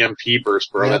the EMP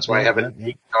burst, bro. That's why I have a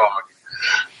neat dog.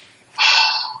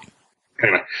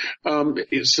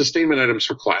 Anyway, sustainment items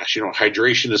for class.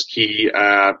 Hydration is key.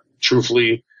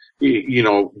 Truthfully,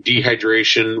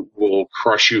 dehydration will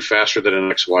crush you faster than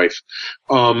an ex-wife.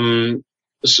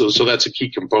 So that's a key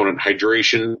component.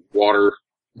 Hydration, water,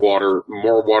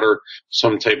 more water,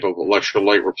 some type of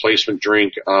electrolyte replacement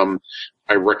drink.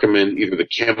 I recommend either the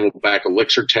Camelback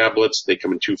Elixir tablets. They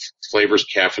come in 2 flavors,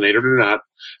 caffeinated or not.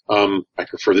 I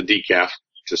prefer the decaf.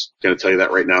 Just going to tell you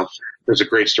that right now. There's a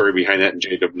great story behind that, and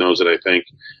Jacob knows it, I think.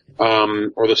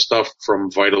 Or the stuff from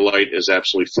Vitalite is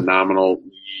absolutely phenomenal.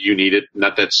 You need it.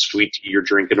 Not that sweet tea you're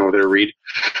drinking over there, Reed.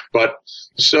 But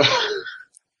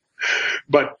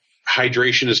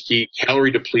hydration is key.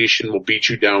 Calorie depletion will beat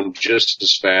you down just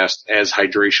as fast as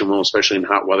hydration will, especially in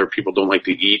hot weather. People don't like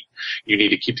to eat. You need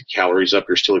to keep the calories up.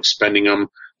 You're still expending them.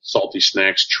 Salty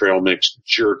snacks, trail mix,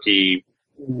 jerky,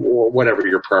 whatever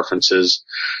your preference is.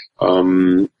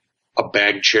 A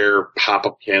bag chair,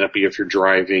 pop-up canopy if you're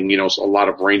driving. A lot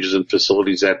of ranges and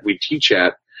facilities that we teach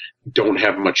at don't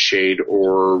have much shade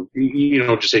or,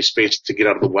 just a space to get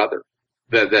out of the weather.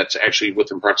 That's actually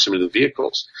within proximity of the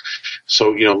vehicles.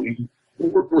 So,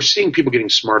 we're seeing people getting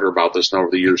smarter about this now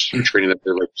over the years through training, that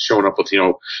they're like showing up with,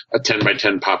 a 10 by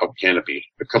 10 pop-up canopy,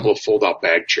 a couple of fold-out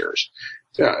bag chairs,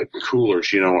 coolers.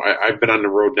 I've been on the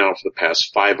road now for the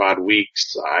past 5 odd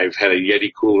weeks. I've had a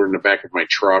Yeti cooler in the back of my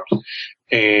truck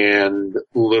and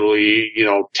literally,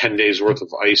 10 days worth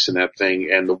of ice in that thing,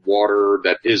 and the water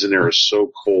that is in there is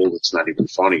so cold it's not even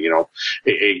funny.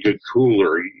 A good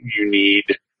cooler. You need,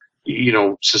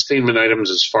 sustainment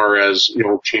items as far as,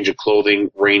 change of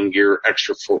clothing, rain gear,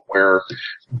 extra footwear.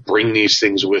 Bring these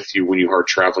things with you when you are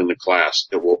traveling to class.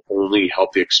 It will only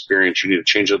help the experience. You need to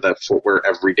change out that footwear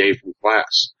every day from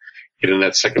class. Get in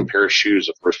that second pair of shoes.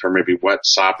 The first pair may be wet,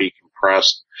 soppy,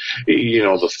 compressed.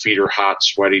 The feet are hot,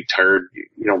 sweaty, tired.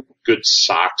 Good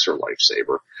socks are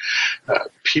lifesaver.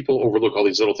 People overlook all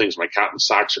these little things. My cotton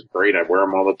socks are great. I wear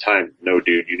them all the time. No,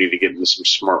 dude, you need to get into some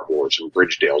Smart Wars and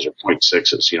Bridgedales or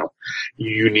 .6s.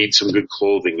 You need some good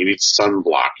clothing. You need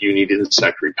sunblock. You need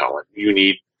insect repellent. You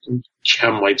need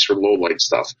chem lights or low light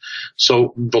stuff.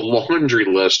 So the laundry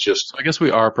list just... I guess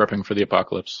we are prepping for the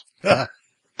apocalypse.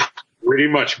 Pretty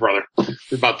much, brother.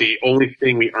 About the only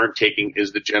thing we aren't taking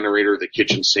is the generator, the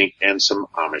kitchen sink, and some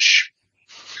Amish.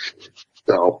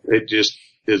 So it just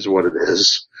is what it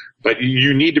is. But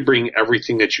you need to bring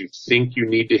everything that you think you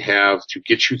need to have to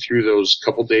get you through those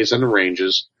couple days on the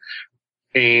ranges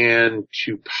and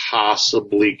to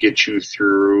possibly get you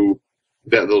through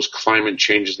those climate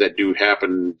changes that do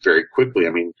happen very quickly. I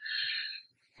mean,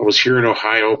 I was here in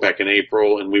Ohio back in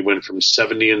April, and we went from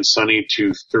 70 and sunny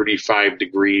to 35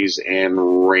 degrees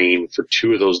and rain for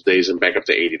 2 of those days and back up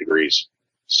to 80 degrees.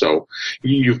 So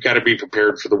you've got to be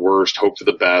prepared for the worst, hope for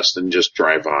the best, and just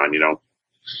drive on,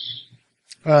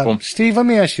 Steve, let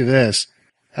me ask you this.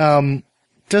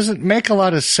 Does it make a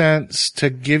lot of sense to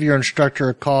give your instructor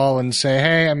a call and say,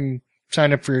 hey, I'm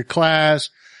signed up for your class.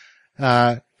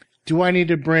 Do I need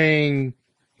to bring,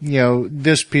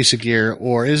 this piece of gear,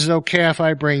 or is it okay if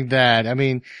I bring that? I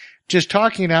mean, just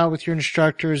talking it out with your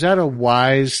instructor, is that a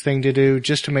wise thing to do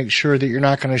just to make sure that you're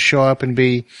not going to show up and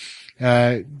be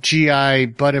GI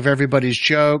butt of everybody's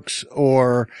jokes,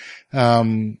 or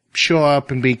show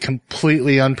up and be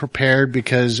completely unprepared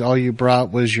because all you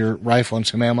brought was your rifle and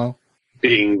some ammo?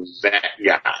 Being that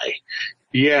guy.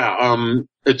 Yeah,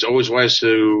 it's always wise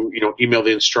to, email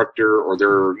the instructor or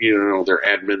their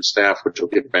admin staff, which will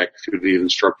get back to the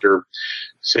instructor.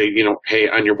 Say, hey,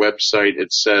 on your website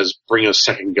it says bring a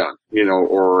second gun,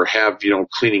 or have,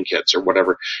 cleaning kits or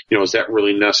whatever. Is that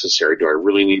really necessary? Do I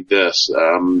really need this?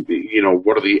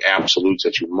 What are the absolutes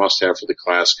that you must have for the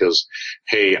class? Cause,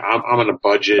 hey, I'm on a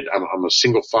budget. I'm a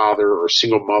single father or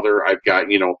single mother. I've got,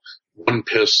 one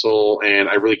pistol and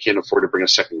I really can't afford to bring a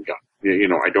second gun.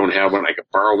 I don't have one. I could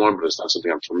borrow one, but it's not something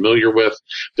I'm familiar with.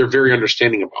 They're very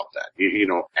understanding about that.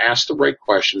 Ask the right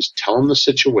questions, tell them the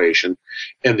situation,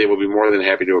 and they will be more than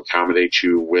happy to accommodate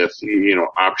you with,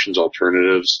 options,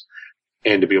 alternatives,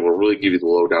 and to be able to really give you the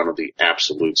lowdown of the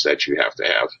absolutes that you have to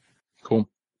have. Cool.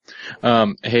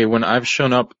 Hey, when I've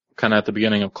shown up kind of at the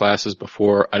beginning of classes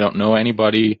before, I don't know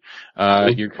anybody,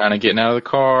 you're kind of getting out of the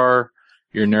car,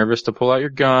 you're nervous to pull out your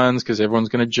guns because everyone's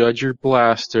going to judge your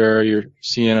blaster. You're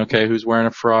seeing, okay, who's wearing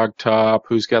a frog top,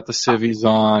 who's got the civvies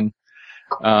on.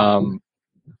 I've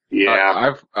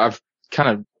kind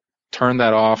of turned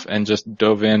that off and just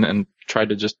dove in and tried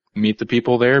to just meet the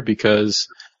people there because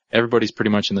everybody's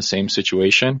pretty much in the same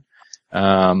situation.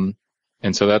 And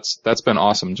so that's been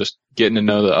awesome, just getting to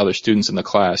know the other students in the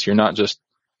class. You're not just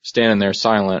standing there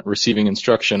silent, receiving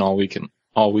instruction all weekend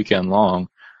long.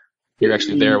 You're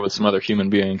actually there with some other human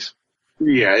beings.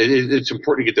 Yeah, it's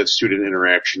important to get that student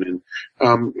interaction.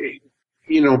 And,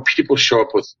 people show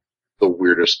up with the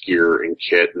weirdest gear and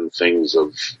kit and things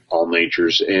of all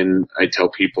natures. And I tell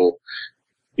people,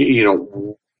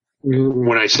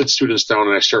 when I sit students down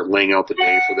and I start laying out the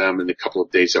day for them and the couple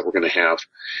of days that we're going to have,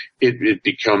 it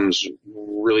becomes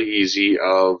really easy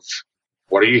of,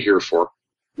 what are you here for?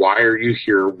 Why are you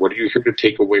here? What are you here to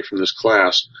take away from this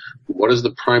class? What is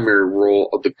the primary role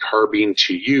of the carbine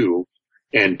to you?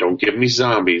 And don't give me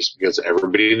zombies, because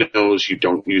everybody knows you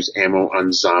don't use ammo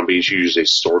on zombies. You use a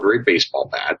sword or a baseball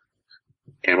bat.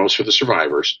 Ammo's for the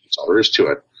survivors. That's all there is to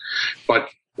it. But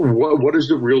what is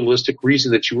the realistic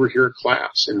reason that you were here at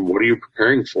class, and what are you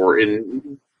preparing for?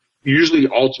 And usually,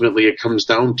 ultimately, it comes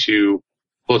down to,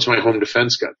 well, it's my home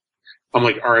defense gun. I'm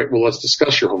like, all right, well, let's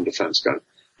discuss your home defense gun.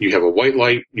 You have a white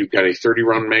light, you've got a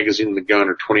 30-round magazine in the gun,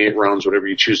 or 28 rounds, whatever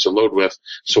you choose to load with.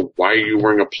 So why are you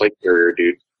wearing a plate carrier,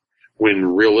 dude?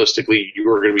 When realistically, you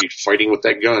are going to be fighting with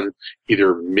that gun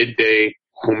either midday,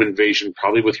 home invasion,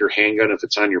 probably with your handgun if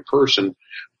it's on your person,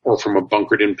 or from a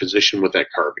bunkered in position with that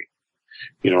carbine.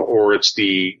 Or it's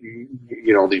the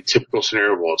typical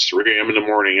scenario, well, it's 3 a.m. in the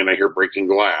morning and I hear breaking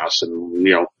glass, and,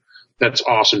 that's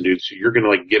awesome, dude. So you're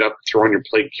going to get up, throw on your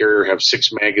plate carrier, have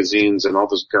 6 magazines and all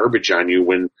this garbage on you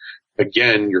when,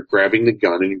 again, you're grabbing the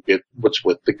gun and you get what's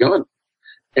with the gun.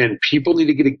 And people need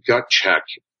to get a gut check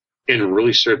and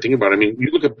really start thinking about it. I mean, you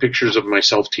look at pictures of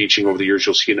myself teaching over the years,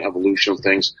 you'll see an evolution of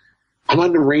things. I'm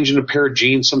on the range in a pair of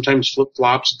jeans, sometimes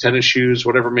flip-flops, tennis shoes,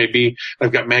 whatever it may be.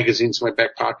 I've got magazines in my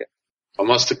back pocket.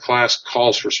 Unless the class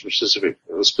calls for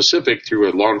specific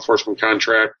through a law enforcement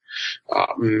contract,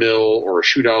 mill, or a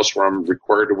shoot house where I'm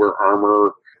required to wear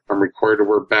armor, I'm required to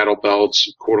wear battle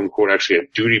belts, quote unquote, actually a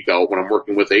duty belt when I'm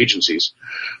working with agencies,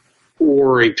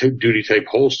 or a duty type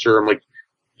holster. I'm like,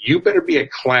 you better be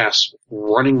at class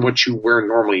running what you wear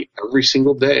normally every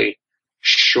single day.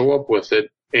 Show up with it.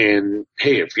 And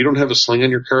hey, if you don't have a sling on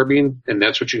your carbine and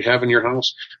that's what you have in your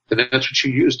house, then that's what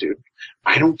you use, dude.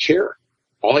 I don't care.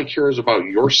 All I care is about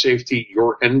your safety,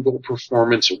 your end goal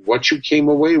performance, what you came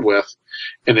away with,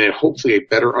 and then hopefully a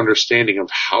better understanding of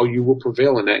how you will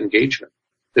prevail in that engagement,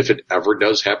 if it ever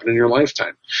does happen in your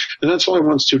lifetime. And that's all I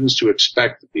want students to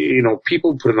expect.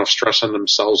 People put enough stress on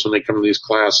themselves when they come to these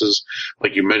classes.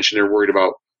 Like you mentioned, they're worried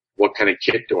about, what kind of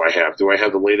kit do I have? Do I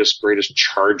have the latest, greatest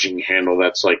charging handle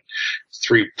that's like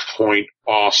 3-point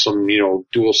awesome,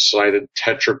 dual-sided,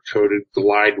 tetra-coated,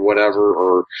 glide, whatever,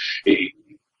 or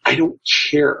I don't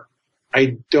care.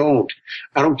 I don't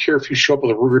care if you show up with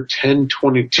a Ruger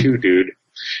 1022, dude.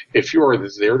 If you are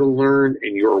there to learn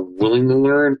and you are willing to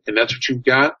learn and that's what you've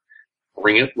got,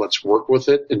 bring it. Let's work with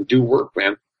it and do work,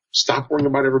 man. Stop worrying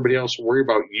about everybody else. Worry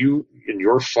about you and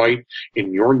your fight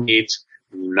and your needs,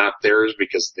 not theirs,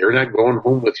 because they're not going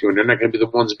home with you and they're not going to be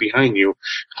the ones behind you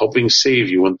helping save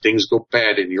you when things go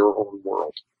bad in your own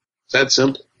world. It's that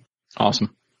simple.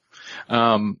 Awesome.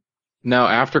 Now,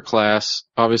 after class,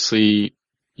 obviously,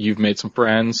 you've made some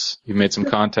friends, you've made some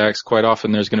contacts. Quite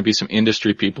often, there's going to be some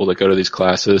industry people that go to these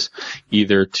classes,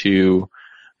 either to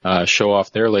show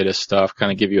off their latest stuff,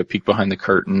 kind of give you a peek behind the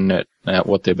curtain at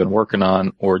what they've been working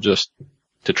on, or just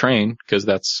to train, because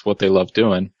that's what they love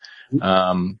doing.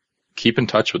 Keep in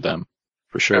touch with them,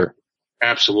 for sure.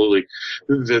 Absolutely.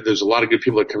 There's a lot of good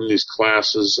people that come to these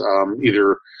classes,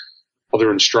 either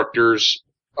other instructors,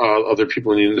 other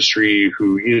people in the industry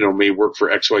who, may work for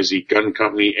XYZ gun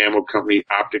company, ammo company,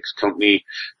 optics company,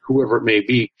 whoever it may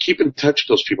be. Keep in touch with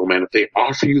those people, man. If they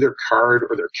offer you their card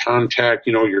or their contact,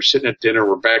 you're sitting at dinner,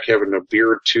 we're back having a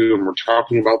beer or two and we're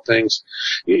talking about things,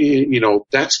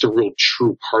 that's the real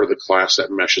true part of the class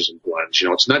that meshes and blends.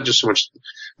 It's not just so much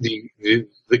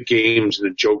the games and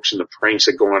the jokes and the pranks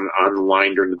that go on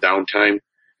online during the downtime,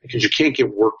 because you can't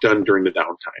get work done during the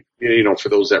downtime, for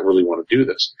those that really want to do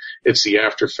this. It's the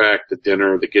after fact, the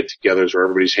dinner, the get-togethers where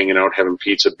everybody's hanging out, having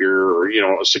pizza, beer, or,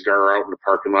 a cigar out in the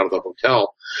parking lot of the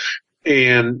hotel,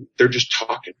 and they're just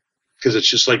talking. Because it's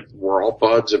just like we're all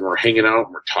buds and we're hanging out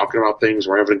and we're talking about things,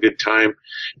 we're having a good time,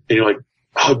 and you're like,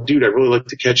 oh, dude, I'd really like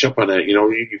to catch up on that.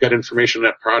 You got information on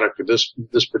that product or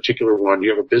this particular one. You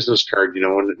have a business card,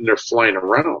 and they're flying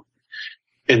around.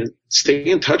 And stay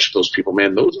in touch with those people,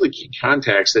 man. Those are the key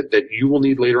contacts that you will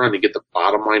need later on to get the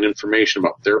bottom line information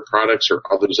about their products or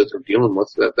others that they're dealing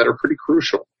with that are pretty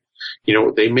crucial.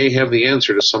 They may have the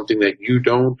answer to something that you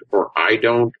don't, or I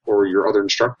don't, or your other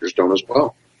instructors don't as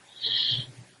well.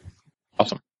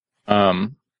 Awesome.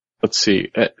 Let's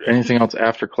see. Anything else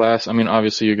after class? I mean,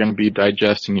 obviously you're going to be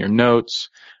digesting your notes,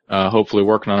 hopefully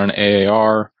working on an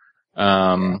AAR,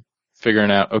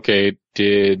 figuring out, okay,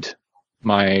 did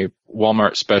my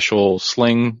Walmart special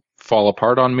sling fall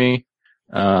apart on me?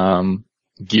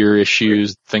 Gear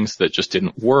issues, things that just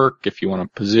didn't work. If you want to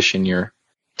position your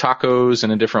tacos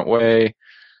in a different way.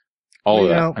 all of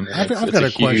that. Know, I mean, I've it's got a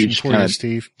a question huge for kind you, of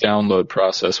Steve. download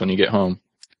process when you get home.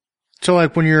 So,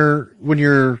 like, when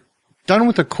you're done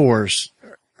with the course,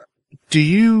 do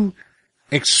you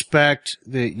expect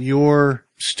that your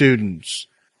students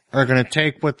are going to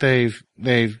take what they've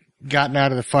gotten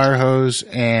out of the fire hose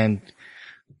and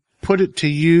put it to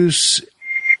use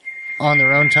on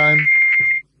their own time?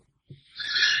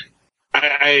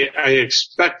 I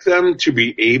expect them to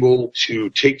be able to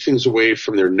take things away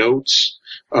from their notes,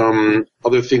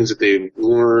 other things that they've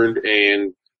learned,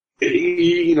 and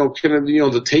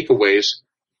the takeaways.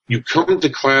 You come to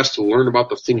class to learn about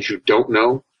the things you don't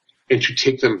know, and to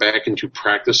take them back and to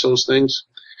practice those things.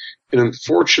 And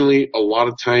unfortunately, a lot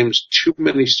of times, too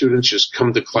many students just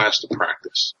come to class to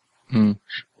practice. You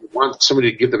want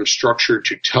somebody to give them structure,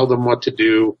 to tell them what to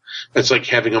do. That's like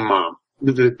having a mom.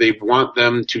 They want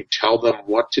them to tell them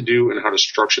what to do and how to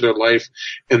structure their life,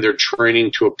 and they're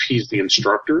training to appease the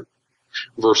instructor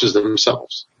versus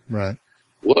themselves. Right.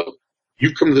 Look,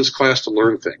 you come to this class to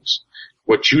learn things.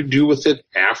 What you do with it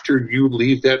after you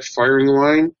leave that firing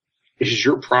line is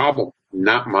your problem,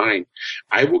 not mine.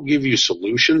 I will give you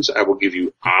solutions. I will give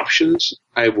you options.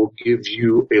 I will give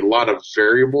you a lot of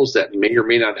variables that may or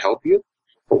may not help you.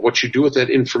 But what you do with that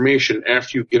information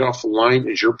after you get off the line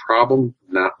is your problem,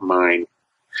 not mine.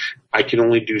 I can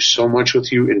only do so much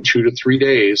with you in 2 to 3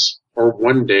 days or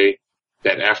 1 day,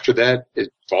 that after that,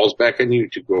 it falls back on you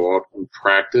to go out and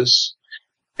practice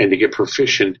and to get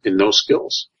proficient in those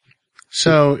skills.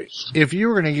 So if you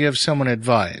were going to give someone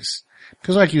advice,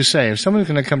 because like you say, if someone's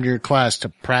going to come to your class to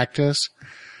practice,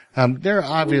 they're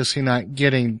obviously not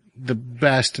getting the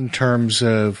best in terms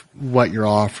of what you're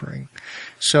offering.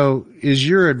 So is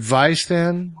your advice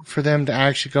then for them to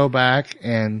actually go back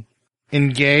and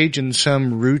engage in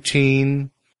some routine,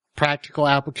 practical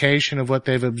application of what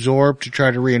they've absorbed to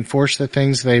try to reinforce the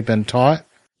things they've been taught?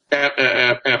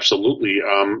 Absolutely.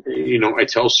 I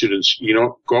tell students,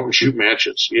 go out and shoot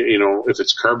matches. If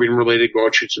it's carbine related, go out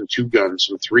and shoot some 2-gun,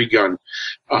 some 3-gun.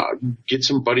 Get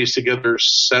some buddies together,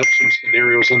 set up some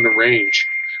scenarios on the range.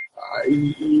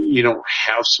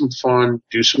 Have some fun,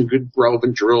 do some good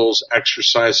relevant drills,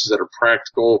 exercises that are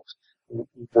practical.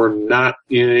 We're not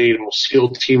in SEAL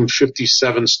Team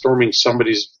 57 storming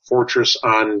somebody's fortress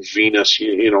on Venus.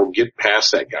 Get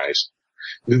past that, guys.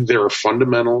 There are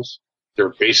fundamentals. There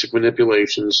are basic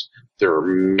manipulations. There are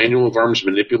manual of arms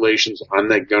manipulations on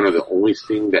that gun are the only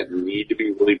thing that need to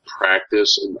be really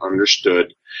practiced and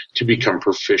understood to become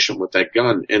proficient with that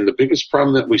gun. And the biggest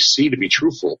problem that we see, to be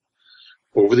truthful,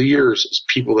 over the years is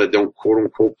people that don't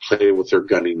quote-unquote play with their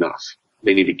gun enough.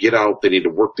 They need to get out. They need to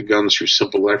work the guns through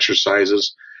simple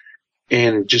exercises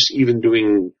and just even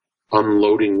doing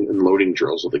unloading and loading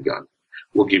drills of the gun.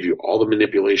 We'll give you all the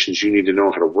manipulations you need to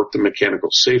know how to work the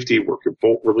mechanical safety, work your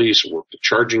bolt release, work the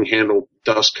charging handle,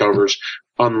 dust covers.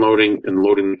 Unloading and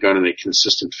loading the gun in a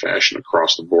consistent fashion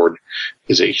across the board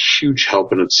is a huge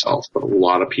help in itself, but a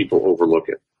lot of people overlook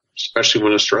it, especially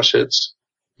when the stress hits.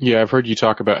 Yeah, I've heard you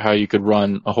talk about how you could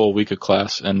run a whole week of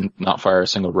class and not fire a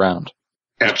single round.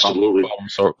 Absolutely.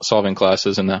 Solving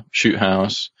classes in the shoot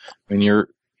house. I mean,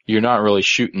 you're not really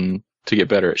shooting to get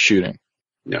better at shooting.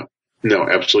 No,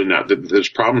 absolutely not. There's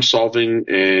problem solving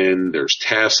and there's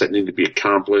tasks that need to be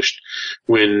accomplished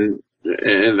and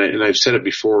I've said it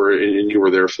before, and you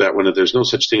were there for that one, there's no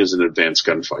such thing as an advanced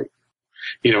gunfight.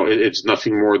 It's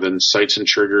nothing more than sights and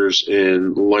triggers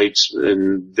and lights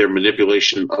and their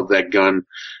manipulation of that gun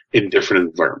in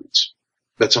different environments.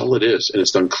 That's all it is. And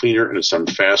it's done cleaner and it's done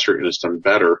faster and it's done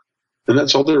better. And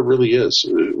that's all there really is.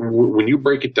 When you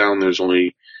break it down, there's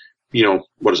only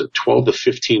 12 to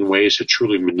 15 ways to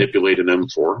truly manipulate an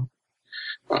M4.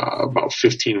 About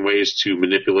 15 ways to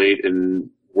manipulate and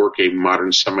work a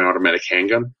modern semi-automatic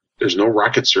handgun. There's no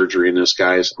rocket surgery in this,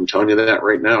 guys. I'm telling you that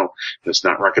right now. It's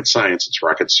not rocket science. It's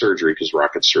rocket surgery, because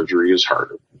rocket surgery is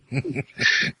harder.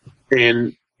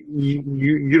 And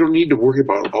you don't need to worry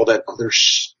about all that other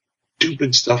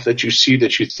stupid stuff that you see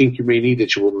that you think you may need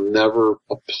that you will never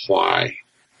apply.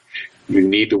 You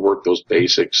need to work those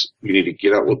basics. You need to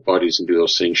get out with buddies and do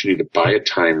those things. You need to buy a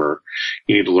timer.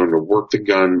 You need to learn to work the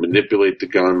gun, manipulate the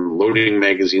gun, loading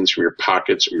magazines from your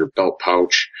pockets or your belt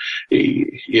pouch.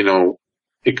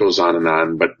 It goes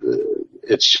on, but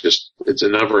it's a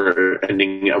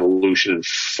never-ending evolution and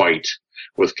fight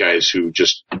with guys who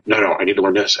just, no, I need to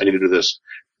learn this. I need to do this.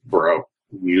 Bro,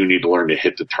 you need to learn to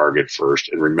hit the target first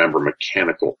and remember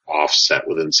mechanical offset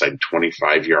with inside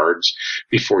 25 yards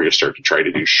before you start to try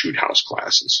to do shoot house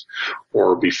classes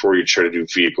or before you try to do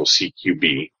vehicle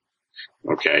CQB.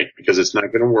 Okay? Because it's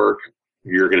not going to work.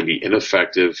 You're going to be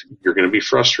ineffective. You're going to be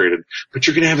frustrated, but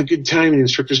you're going to have a good time. And the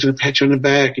instructor's going to pat you on the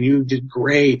back and you did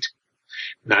great.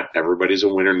 Not everybody's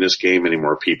a winner in this game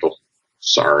anymore, people.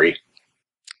 Sorry.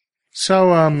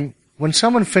 So, when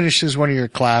someone finishes one of your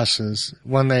classes,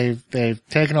 when they've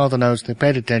taken all the notes, they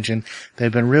paid attention,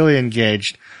 they've been really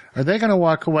engaged, are they going to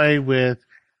walk away with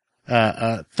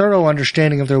a thorough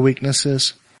understanding of their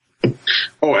weaknesses?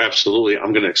 Oh, absolutely.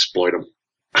 I'm going to exploit them.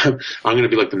 I'm going to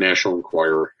be like the National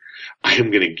Enquirer. I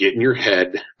am going to get in your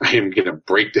head. I am going to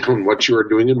break down what you are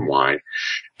doing and why,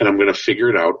 and I'm going to figure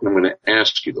it out, and I'm going to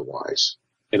ask you the whys.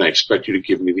 And I expect you to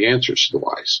give me the answers to the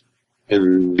whys.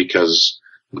 And because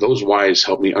those whys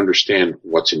help me understand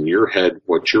what's in your head,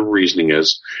 what your reasoning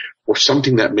is, or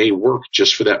something that may work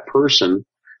just for that person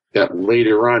that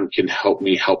later on can help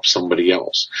me help somebody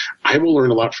else. I will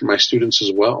learn a lot from my students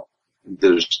as well.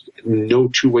 There's no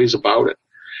two ways about it.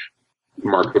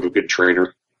 Mark of a good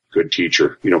trainer, good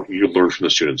teacher. You learn from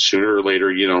the students. Sooner or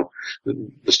later,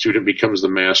 the student becomes the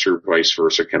master, vice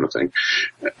versa kind of thing.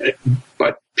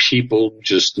 But people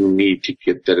just need to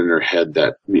get that in their head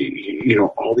that,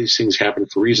 all these things happen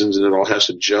for reasons and it all has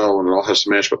to gel and it all has to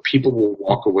match. But people will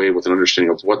walk away with an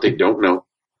understanding of what they don't know,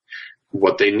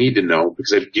 what they need to know,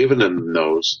 because I've given them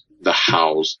those, the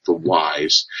hows, the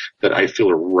whys that I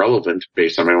feel are relevant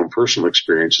based on my own personal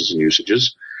experiences and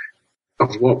usages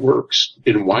of what works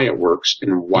and why it works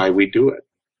and why we do it.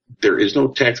 There is no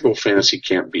tactical fantasy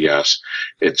camp BS.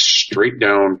 It's straight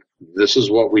down. This is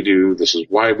what we do. This is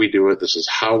why we do it. This is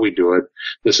how we do it.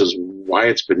 This is why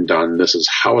it's been done. This is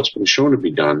how it's been shown to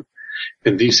be done.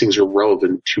 And these things are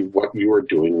relevant to what you are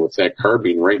doing with that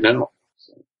carbine right now.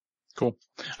 Cool.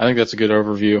 I think that's a good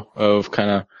overview of kind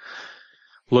of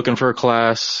looking for a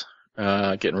class,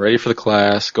 getting ready for the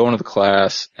class, going to the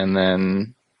class, and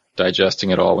then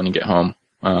digesting it all when you get home.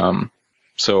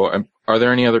 So are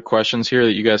there any other questions here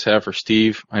that you guys have for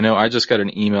Steve? I know I just got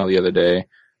an email the other day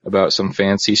about some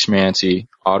fancy schmancy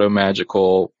auto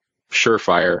magical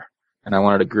surefire, and I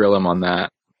wanted to grill him on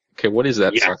that. Okay, what is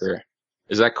that sucker?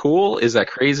 Is that cool? Is that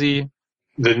crazy?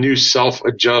 The new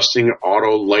self-adjusting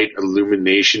auto light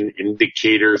illumination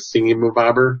indicator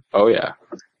thingamabobber. Oh, yeah.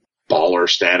 Baller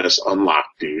status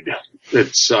unlocked, dude.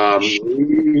 It's, I've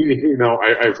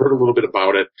heard a little bit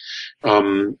about it.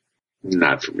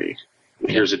 Not for me.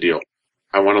 Here's the deal.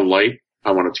 I want a light.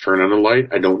 I want to turn on a light.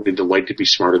 I don't need the light to be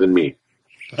smarter than me.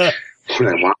 When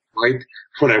I want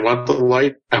the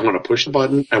light, I want to push the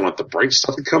button. I want the bright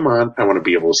stuff to come on. I want to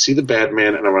be able to see the bad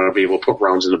man, and I want to be able to put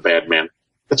rounds in the bad man.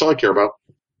 That's all I care about.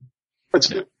 That's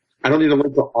it. I don't need a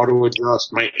light to auto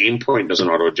adjust. My aim point doesn't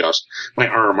auto adjust. My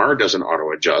RMR doesn't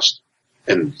auto adjust.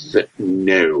 And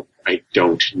no, I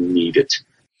don't need it.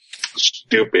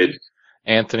 Stupid.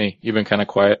 Anthony, you've been kind of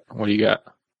quiet. What do you got?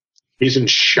 He's in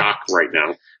shock right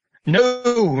now.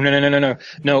 No.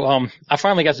 I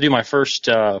finally got to do my first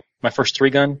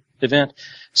 3-gun event.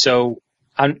 So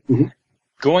I'm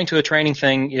going to a training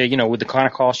thing, with the kind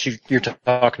of cost you're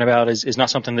talking about is not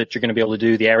something that you're going to be able to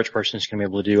do. The average person is going to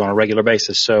be able to do on a regular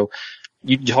basis. So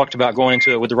you talked about going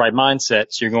into it with the right mindset.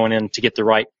 So you're going in to get the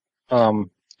right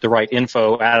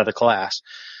info out of the class.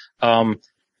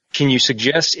 Can you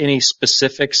suggest any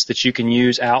specifics that you can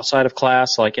use outside of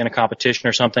class, like in a competition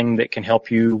or something that can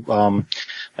help you,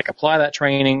 like apply that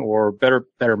training, or better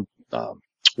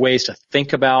ways to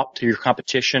think about your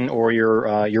competition or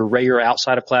your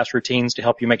outside of class routines to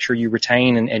help you make sure you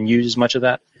retain and use as much of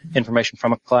that information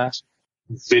from a class?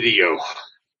 Video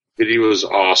is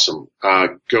awesome.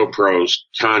 GoPros,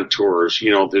 contours,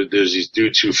 there's these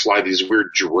dudes who fly these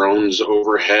weird drones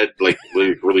overhead, like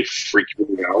really freaking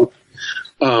me out.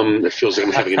 It feels like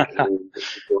I'm having an going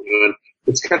on.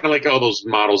 It's kind of like all those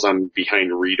models on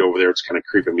behind Reed over there. It's kind of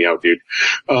creeping me out, dude.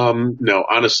 No,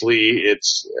 honestly,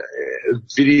 it's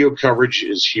video coverage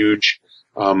is huge.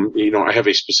 I have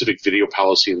a specific video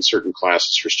policy in certain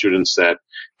classes for students that,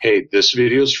 hey, this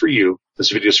video is for you.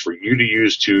 This video is for you to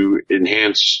use to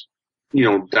enhance,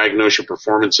 diagnose your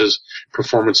performance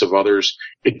of others.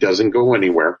 It doesn't go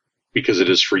anywhere because it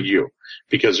is for you.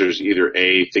 Because there's either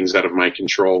things out of my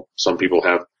control. Some people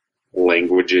have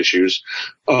language issues,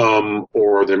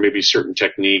 or there may be certain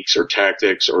techniques or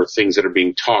tactics or things that are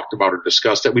being talked about or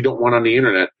discussed that we don't want on the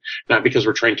internet. Not because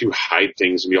we're trying to hide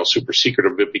things and be all super secret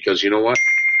of it, because you know what?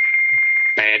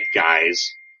 Bad guys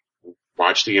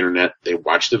watch the internet. They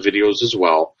watch the videos as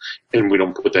well, and we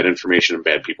don't put that information in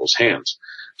bad people's hands.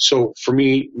 So for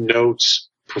me, notes,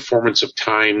 performance of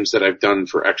times that I've done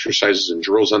for exercises and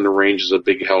drills on the range is a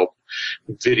big help.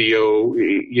 Video,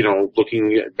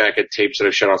 looking back at tapes that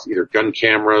I've shot off either gun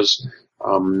cameras.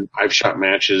 I've shot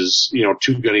matches,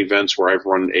 2 gun events where I've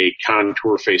run a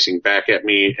contour facing back at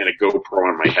me and a GoPro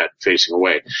on my head facing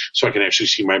away. So I can actually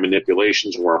see my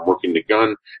manipulations, where I'm working the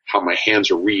gun, how my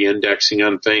hands are re-indexing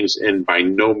on things, and by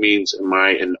no means am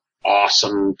I an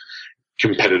awesome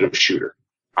competitive shooter.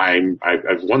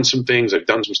 I've won some things, I've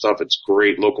done some stuff, it's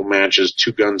great, local matches,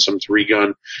 2 gun, some 3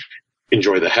 gun,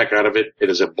 enjoy the heck out of it. It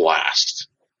is a blast.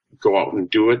 Go out and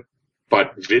do it.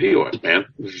 But video it, man.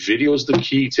 Video is the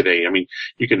key today. I mean,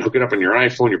 you can hook it up on your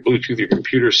iPhone, your Bluetooth, your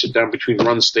computer, sit down between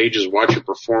run stages, watch your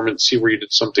performance, see where you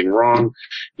did something wrong.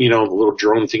 The little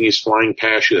drone thingies flying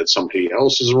past you that somebody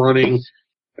else is running,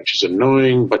 which is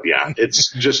annoying. But yeah,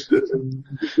 it's just,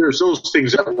 there's those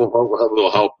things that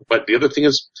will help. But the other thing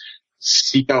is,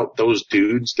 seek out those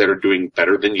dudes that are doing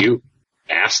better than you.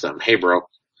 Ask them, hey bro,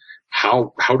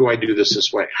 how do I do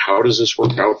this way? How does this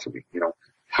work out for me?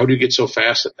 How do you get so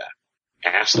fast at that?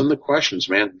 Ask them the questions,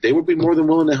 man. They would be more than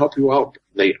willing to help you out.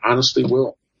 They honestly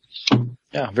will.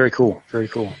 Yeah, very cool. Very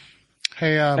cool.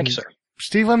 Hey, thank you, sir.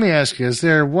 Steve, let me ask you, is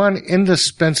there one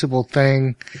indispensable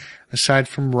thing aside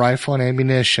from rifle and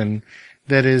ammunition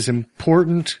that is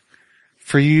important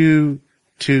for you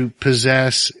to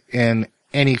possess in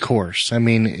any course? I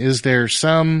mean, is there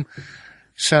some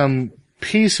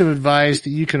piece of advice that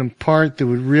you can impart that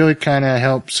would really kind of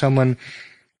help someone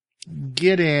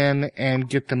get in and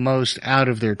get the most out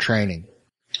of their training?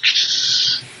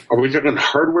 Are we talking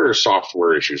hardware or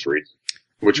software issues, Reed?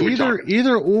 Which are we talking?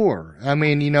 Either or. I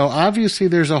mean, obviously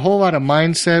there's a whole lot of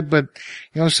mindset, but,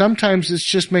 sometimes it's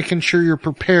just making sure you're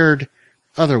prepared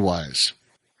otherwise.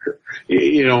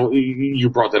 You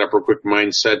brought that up real quick,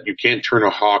 mindset. You can't turn a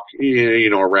hawk, a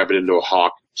rabbit into a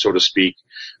hawk, so to speak.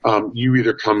 You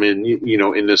either come in,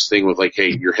 in this thing with like, hey,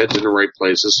 your head's in the right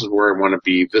place. This is where I want to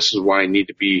be. This is why I need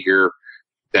to be here.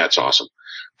 That's awesome.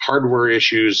 Hardware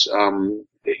issues,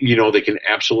 they can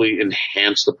absolutely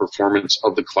enhance the performance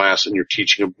of the class and your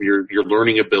teaching, your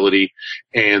learning ability,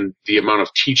 and the amount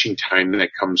of teaching time that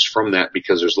comes from that,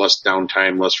 because there's less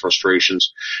downtime, less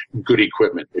frustrations. Good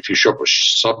equipment. If you show up with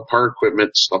subpar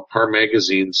equipment, subpar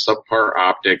magazines, subpar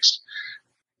optics,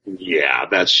 yeah,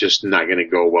 that's just not going to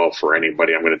go well for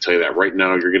anybody. I'm going to tell you that right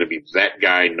now. You're going to be that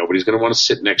guy. Nobody's going to want to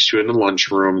sit next to you in the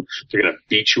lunchroom. They're going to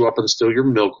beat you up and steal your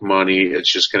milk money.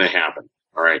 It's just going to happen.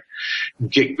 All right.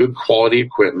 Get good quality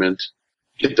equipment.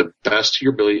 Get the best of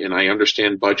your ability. And I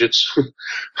understand budgets.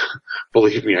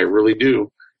 Believe me, I really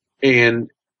do.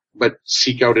 But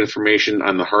seek out information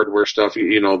on the hardware stuff,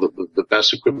 the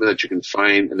best equipment that you can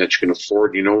find and that you can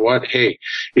afford. You know what? Hey,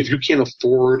 if you can't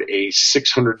afford a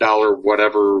 $600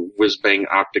 whatever whiz-bang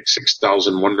optic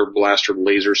 6000 Wonder Blaster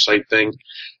laser sight thing,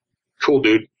 cool,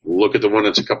 dude. Look at the one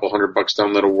that's a couple $100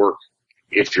 down that'll work.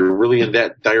 If you're really in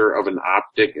that dire of an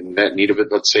optic and that need of it,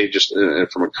 let's say just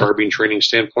from a carbine training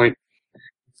standpoint,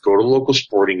 go to the local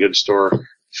sporting goods store,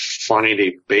 find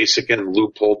a basic and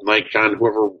loophole Nikon,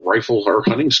 whoever rifle or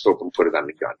hunting scope, and put it on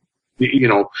the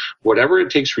gun. Whatever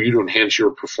it takes for you to enhance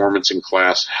your performance in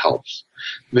class helps.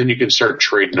 Then you can start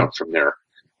trading up from there.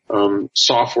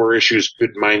 Software issues,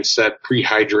 good mindset,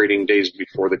 pre-hydrating days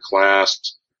before the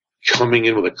class, coming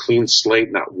in with a clean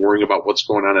slate, not worrying about what's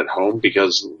going on at home,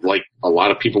 because like a lot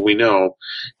of people we know,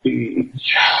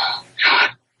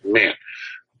 God, man,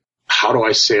 how do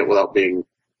I say it without being,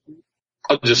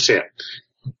 I'll just say it.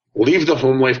 Leave the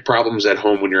home life problems at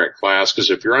home when you're at class,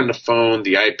 because if you're on the phone,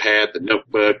 the iPad, the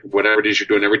notebook, whatever it is you're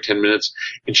doing every 10 minutes,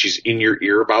 and she's in your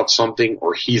ear about something,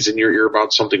 or he's in your ear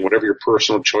about something, whatever your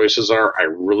personal choices are, I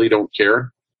really don't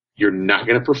care. You're not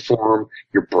going to perform.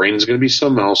 Your brain's going to be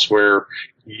somewhere elsewhere.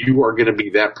 You are going to be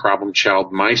that problem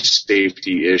child, my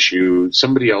safety issue,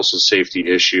 somebody else's safety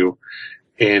issue,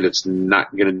 and it's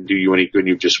not going to do you any good.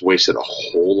 You've just wasted a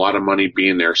whole lot of money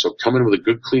being there. So come in with a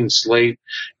good, clean slate,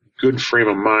 good frame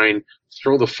of mind,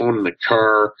 throw the phone in the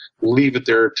car, leave it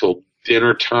there till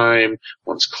dinner time,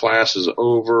 once class is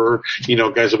over.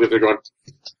 Guys will be there going,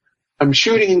 I'm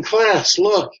shooting in class,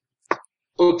 look,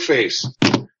 book face.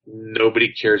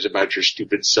 Nobody cares about your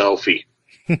stupid selfie.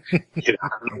 Get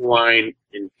on the line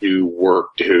and do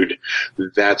work, dude.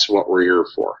 That's what we're here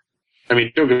for. I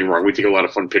mean, don't get me wrong, we take a lot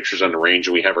of fun pictures on the range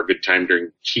and we have our good time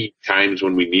during key times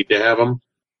when we need to have them.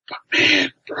 But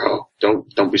man, bro,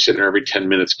 don't be sitting there every 10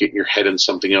 minutes getting your head in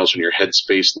something else when your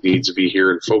headspace needs to be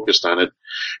here and focused on it.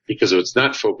 Because if it's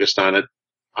not focused on it,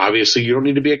 obviously you don't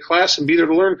need to be at class and be there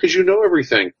to learn because you know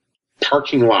everything.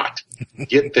 Parking lot.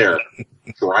 Get there.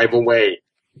 Drive away.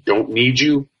 Don't need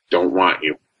you. Don't want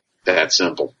you. That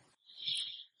simple.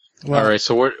 All right.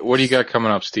 So what do you got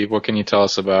coming up, Steve? What can you tell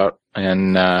us about,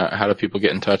 and how do people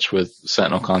get in touch with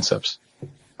Sentinel Concepts?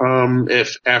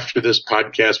 If after this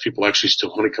podcast people actually still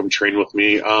want to come train with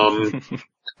me,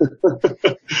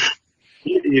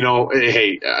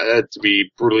 hey, to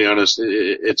be brutally honest,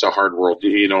 it's a hard world.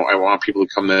 I want people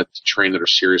to come to train that are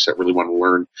serious, that really want to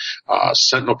learn.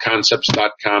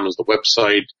 SentinelConcepts.com is the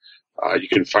website. You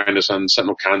can find us on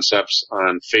Sentinel Concepts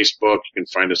on Facebook. You can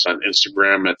find us on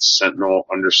Instagram at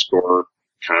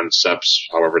Sentinel_Concepts.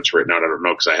 However it's written out, I don't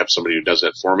know, because I have somebody who does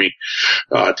that for me,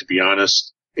 to be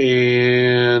honest.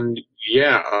 And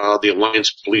the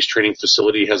Alliance Police Training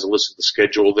Facility has a list of the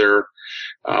schedule there.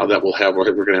 That we'll have.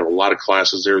 We're going to have a lot of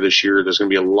classes there this year. There's going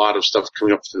to be a lot of stuff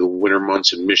coming up through the winter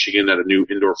months in Michigan at a new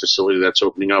indoor facility that's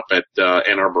opening up at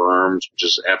Ann Arbor Arms, which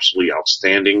is absolutely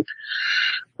outstanding.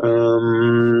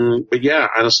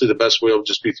 Honestly, the best way will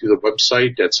just be through the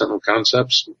website at Sentinel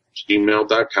Concepts,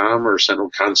 gmail.com or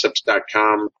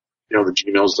sentinelconcepts.com. The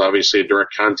Gmail is obviously a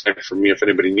direct contact for me if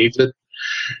anybody needs it.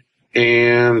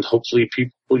 And hopefully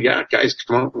people, guys,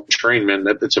 come out and train, man.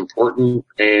 That's important.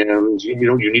 And,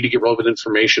 you need to get relevant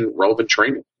information, relevant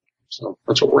training. So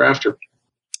that's what we're after.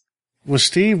 Well,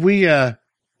 Steve, we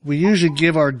usually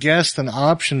give our guests an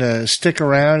option to stick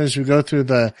around as we go through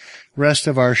the rest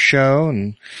of our show.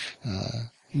 And,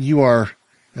 you are,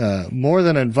 more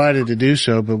than invited to do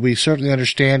so, but we certainly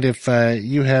understand if,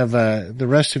 you have, the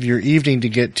rest of your evening to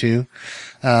get to.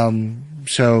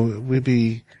 So we'd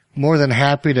be more than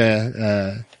happy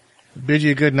to bid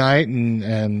you a good night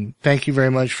and thank you very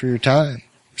much for your time.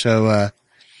 So,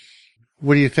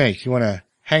 what do you think? You want to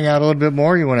hang out a little bit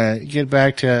more? You want to get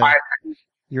back to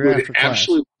your after class?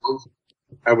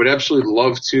 I would absolutely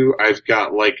love to. I've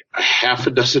got like a half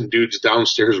a dozen dudes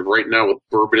downstairs right now with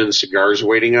bourbon and cigars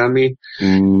waiting on me.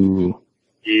 Ooh.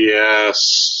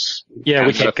 Yes. Yeah,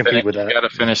 we can't compete with that. You got to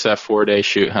finish that 4-day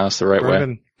shoot house the right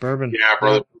way. Bourbon. Yeah,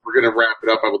 brother. We're going to wrap it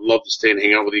up. I would love to stay and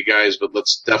hang out with you guys, but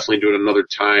let's definitely do it another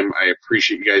time. I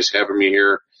appreciate you guys having me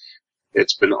here.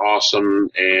 It's been awesome.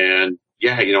 And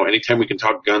anytime we can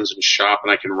talk guns and shop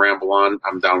and I can ramble on,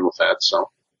 I'm down with that. So.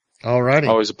 All righty.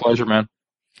 Always a pleasure, man.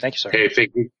 Thank you, sir. Hey,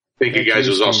 thank you. Thank you guys.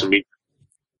 It was awesome meeting.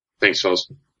 Thanks, fellas.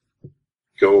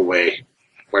 Go away.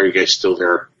 Why are you guys still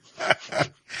there?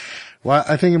 Well,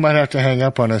 I think you might have to hang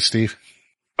up on us, Steve.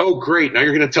 Oh, great. Now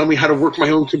you're going to tell me how to work my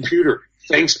own computer.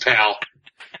 Thanks, pal.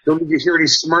 Don't need to hear any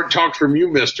smart talk from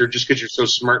you, mister, just because you're so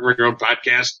smart and run your own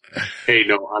podcast. Hey,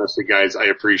 no, honestly, guys, I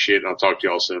appreciate it. I'll talk to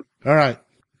you all soon. All right.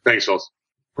 Thanks, fellas.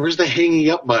 Where's the hanging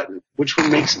up button? Which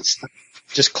one makes it stop?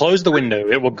 Just close the window.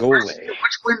 It will go away.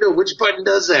 Which window? Which button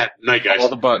does that? Night, guys. All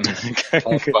the buttons.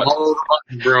 All the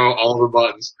buttons, bro. All the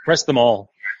buttons. Press them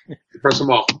all. Press them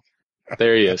all.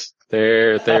 There he is.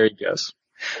 There he goes.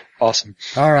 Awesome.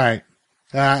 All right.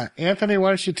 Anthony, why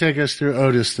don't you take us through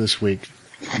Otis this week?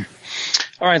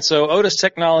 All right, so Otis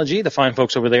Technology, the fine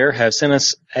folks over there, have sent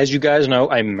us, as you guys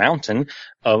know, a mountain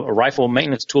of rifle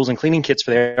maintenance tools and cleaning kits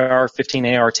for the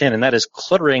AR-15, AR-10, and that is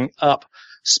cluttering up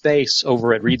space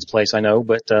over at Reed's place, I know,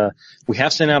 but we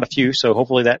have sent out a few, so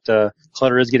hopefully that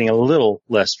clutter is getting a little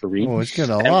less for Reed. Oh, it's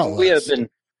getting a lot less. We have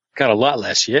got a lot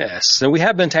less, yes. So we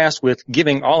have been tasked with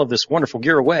giving all of this wonderful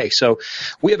gear away. So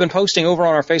we have been posting over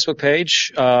on our Facebook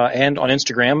page and on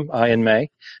Instagram in May,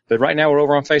 but right now we're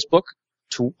over on Facebook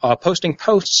to posting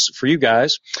posts for you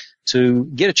guys to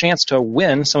get a chance to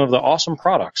win some of the awesome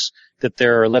products that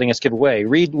they're letting us give away.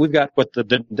 Reed, we've got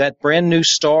that brand new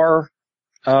Star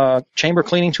chamber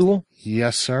cleaning tool.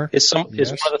 Yes, sir. Is one of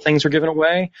the things we're giving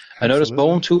away. I noticed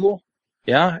bone tool.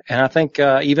 Yeah, and I think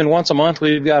even once a month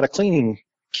we've got a cleaning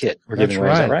kit we're giving away.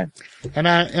 Right. Is that right?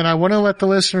 And I want to let the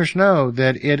listeners know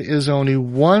that it is only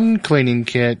one cleaning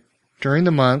kit during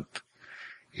the month.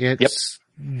 It's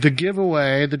the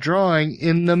giveaway, the drawing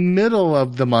in the middle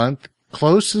of the month,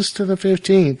 closest to the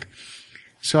 15th.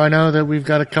 So I know that we've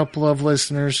got a couple of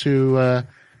listeners who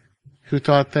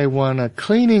thought they won a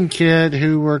cleaning kit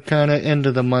who were kind of end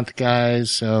of the month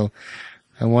guys. So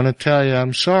I want to tell you,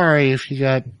 I'm sorry if you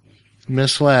got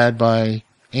misled by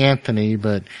Anthony,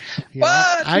 but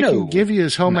I can give you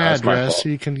his home address so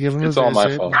you can give him a visit. It's all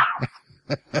my fault.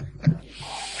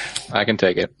 I can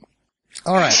take it.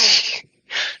 All right.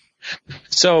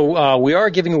 So we are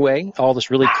giving away all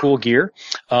this really cool gear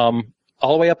all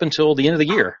the way up until the end of the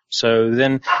year. So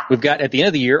then we've got, at the end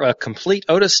of the year, a complete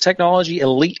Otis Technology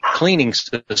Elite cleaning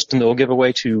system that we'll give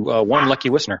away to one lucky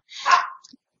listener.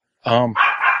 All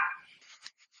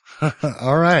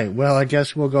right. Well, I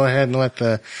guess we'll go ahead and let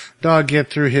the dog get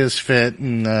through his fit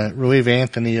and relieve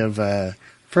Anthony of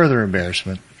further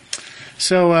embarrassment.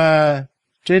 So,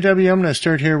 JW, I'm going to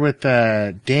start here with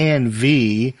Dan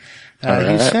V.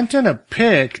 He sent in a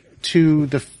pic to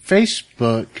the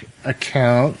Facebook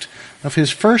account of his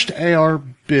first AR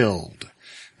build.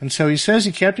 And so he says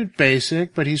he kept it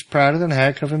basic, but he's prouder than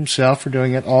heck of himself for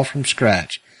doing it all from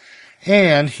scratch.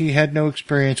 And he had no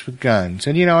experience with guns.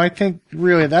 And, I think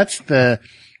really that's the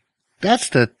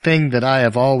thing that I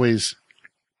have always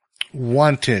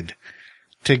wanted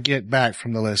to get back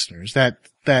from the listeners. That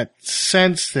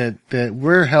sense that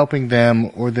we're helping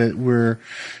them, or that we're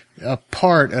a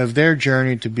part of their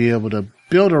journey to be able to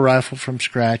build a rifle from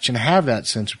scratch and have that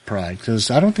sense of pride, because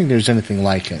I don't think there's anything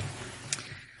like it.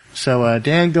 So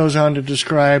Dan goes on to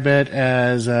describe it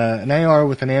as an AR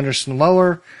with an Anderson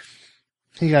lower.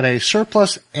 He got a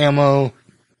surplus ammo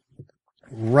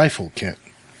rifle kit,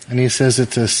 and he says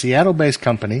it's a Seattle-based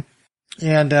company.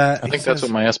 And I think that's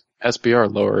what my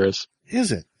SBR lower is.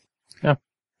 Is it? Yeah.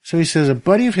 So he says a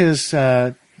buddy of his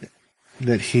that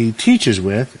he teaches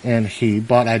with, and he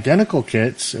bought identical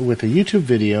kits with a YouTube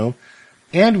video,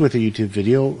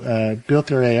 built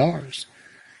their ARs.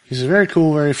 He says very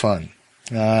cool, very fun.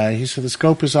 He said the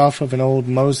scope is off of an old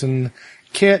Mosin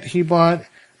kit he bought,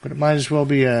 but it might as well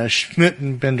be a Schmidt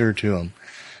and Bender to him.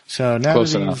 So now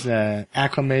Close that he's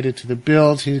acclimated to the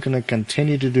builds, he's going to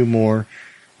continue to do more.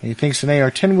 And he thinks an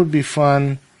AR-10 would be fun.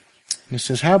 And he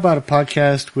says, how about a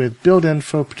podcast with build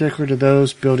info, particular to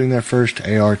those building their first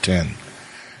AR-10?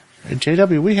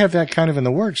 JW, we have that kind of in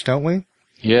the works, don't we?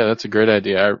 Yeah, that's a great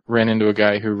idea. I ran into a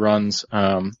guy who runs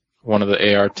one of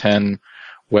the AR-10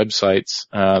 websites,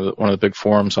 one of the big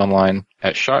forums online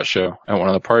at SHOT Show at one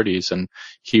of the parties, and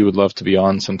he would love to be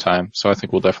on sometime. So I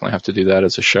think we'll definitely have to do that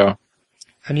as a show.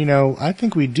 And I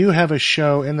think we do have a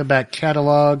show in the back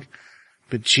catalog,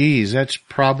 but geez, that's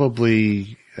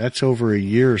over a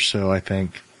year or so, I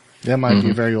think. That might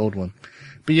be a very old one.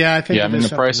 But yeah, I think. Yeah, the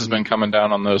price has been coming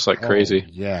down on those like crazy.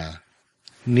 Yeah.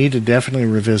 Need to definitely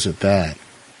revisit that.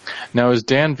 Now is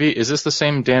this the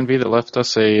same Dan V that left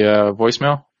us a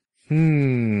voicemail?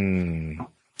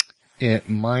 It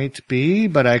might be,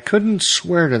 but I couldn't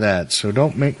swear to that, so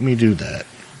don't make me do that.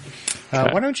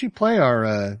 Okay. Why don't you play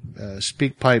our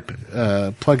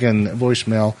SpeakPipe plug-in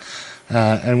voicemail,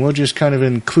 and we'll just kind of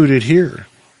include it here.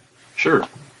 Sure.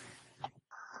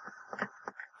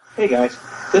 Hey guys,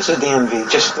 this is Dan V.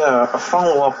 Just a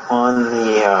follow-up on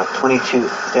the 22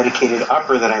 dedicated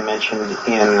upper that I mentioned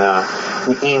in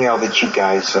the email that you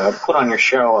guys put on your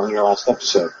show on your last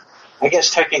episode. I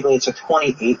guess technically it's a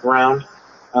 28 round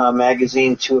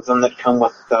magazine, two of them that come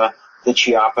with the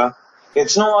Chiappa.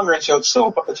 It's no longer, so it's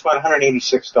about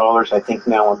 $186, I think,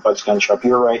 now on Bud's Gun Shop.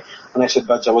 You're right. When I said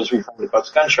Bud's, I was referring to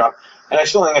Bud's Gun Shop, and I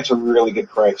still think that's a really good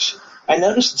price. I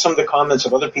noticed that some of the comments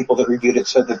of other people that reviewed it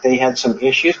said that they had some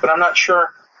issues, but I'm not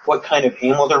sure what kind of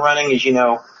ammo they're running. As you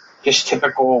know, just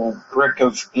typical brick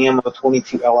of ammo,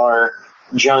 22 LR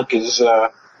junk is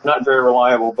not very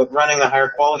reliable, but running the higher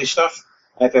quality stuff,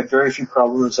 I've had very few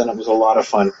problems, and it was a lot of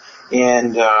fun.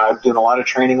 And I'm doing a lot of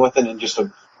training with it and just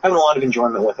having a lot of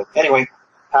enjoyment with it. Anyway,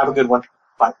 have a good one.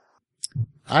 Bye.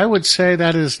 I would say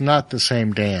that is not the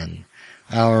same Dan.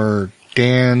 Our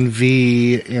Dan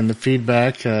V in the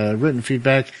feedback, written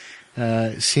feedback,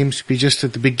 seems to be just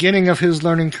at the beginning of his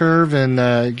learning curve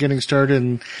and getting started,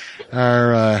 and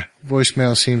our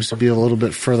voicemail seems to be a little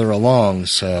bit further along.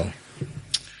 So,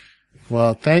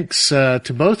 well, thanks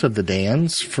to both of the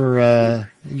Dans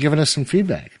for giving us some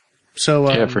feedback.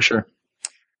 So, yeah, for sure.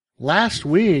 Last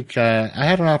week, I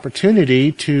had an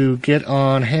opportunity to get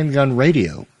on Handgun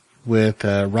Radio with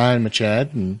Ryan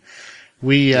Machad, and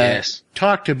we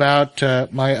talked about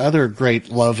my other great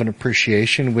love and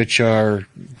appreciation, which are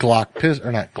not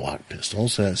Glock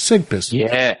pistols, SIG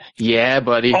pistols. Yeah,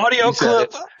 buddy. Audio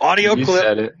clip. You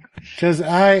said it. Because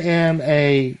I am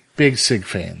a big SIG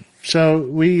fan. So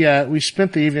we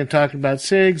spent the evening talking about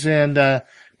SIGs, and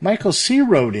Michael C.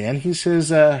 wrote in. He says,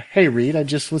 hey, Reed, I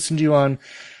just listened to you on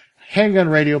Handgun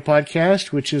Radio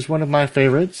podcast, which is one of my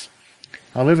favorites.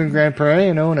 I live in Grand Prairie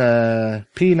and own a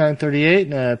P938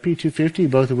 and a P250,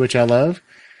 both of which I love.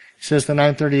 He says the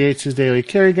 938 is his daily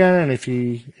carry gun,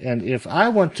 and if I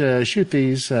want to shoot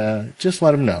these, just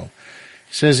let him know.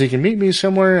 He says he can meet me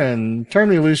somewhere and turn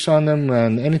me loose on them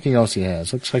and anything else he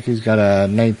has. Looks like he's got a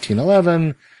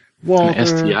 1911 Walther. An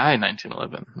STI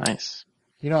 1911. Nice.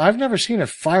 I've never seen a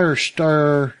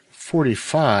Firestar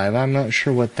 45. I'm not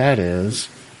sure what that is.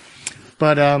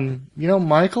 But,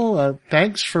 Michael,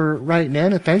 thanks for writing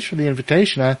in and thanks for the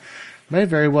invitation. I may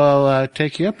very well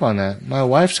take you up on that. My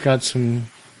wife's got some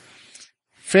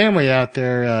family out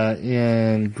there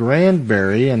in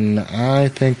Granbury, and I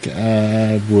think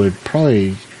I would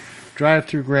probably drive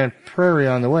through Grand Prairie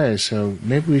on the way, so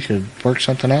maybe we could work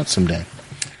something out someday.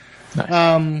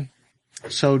 Nice.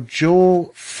 So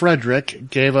Joel Frederick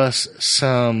gave us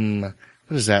some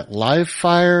what is that, live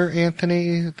fire,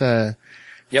 Anthony? The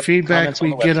feedback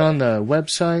we get on the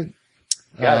website.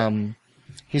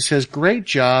 He says, great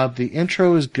job. The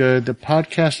intro is good. The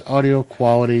podcast audio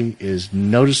quality is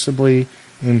noticeably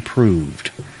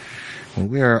improved. And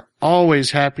we are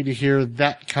always happy to hear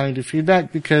that kind of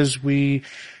feedback because we,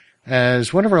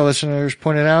 as one of our listeners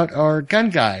pointed out, are gun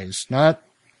guys, not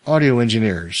audio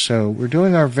engineers. So we're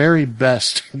doing our very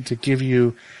best to give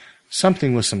you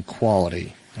something with some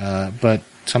quality. But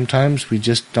sometimes we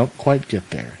just don't quite get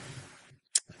there.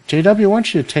 JW, I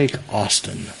want you to take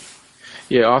Austin.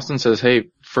 Yeah, Austin says, hey,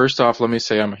 first off, let me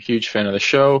say I'm a huge fan of the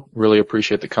show. Really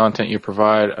appreciate the content you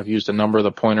provide. I've used a number of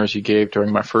the pointers you gave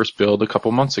during my first build a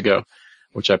couple months ago,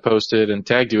 which I posted and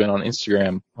tagged you in on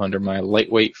Instagram under my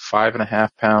lightweight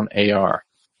 5.5-pound AR.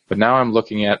 But now I'm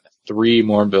looking at 3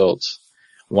 more builds,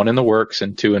 1 in the works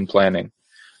and 2 in planning.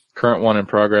 Current one in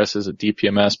progress is a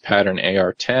DPMS pattern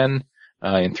AR-10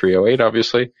 in 308,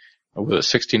 obviously, with a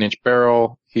 16-inch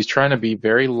barrel. He's trying to be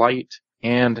very light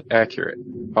and accurate,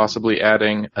 possibly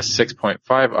adding a 6.5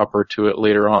 upper to it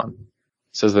later on.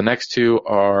 Says the next 2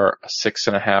 are a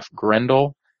 6.5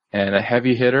 Grendel and a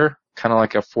heavy hitter, kind of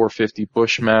like a 450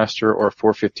 Bushmaster or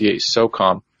 458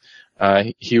 SOCOM.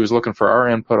 He was looking for our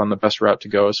input on the best route to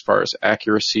go as far as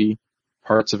accuracy,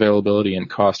 parts availability, and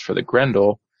cost for the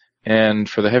Grendel and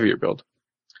for the heavier build.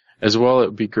 As well, it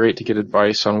would be great to get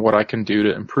advice on what I can do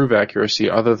to improve accuracy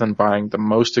other than buying the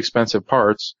most expensive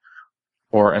parts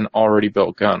or an already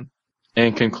built gun.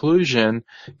 In conclusion,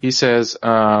 he says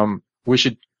we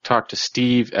should talk to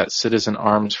Steve at Citizen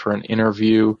Arms for an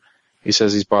interview. He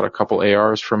says he's bought a couple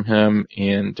ARs from him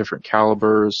in different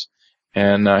calibers,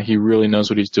 and he really knows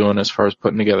what he's doing as far as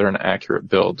putting together an accurate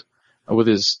build. With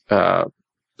his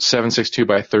 7.62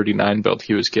 by 39 build,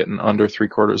 he was getting under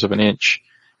 3/4 of an inch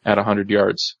at 100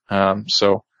 yards.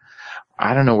 So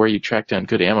I don't know where you track down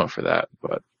good ammo for that,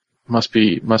 but must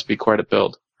be quite a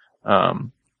build.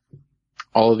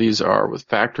 All of these are with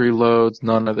factory loads,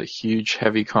 none of the huge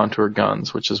heavy contour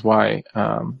guns, which is why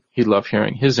he'd love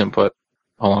hearing his input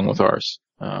along with ours.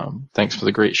 Thanks for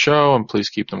the great show, and please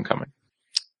keep them coming.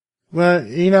 Well,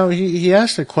 he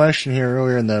asked a question here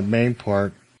earlier in the main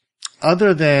part.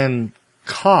 Other than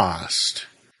cost,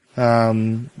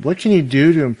 what can you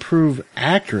do to improve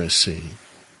accuracy?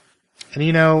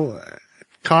 And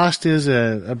cost is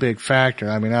a big factor.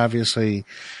 I mean, obviously,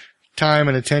 time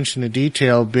and attention to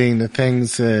detail being the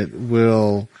things that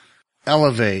will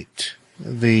elevate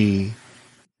the,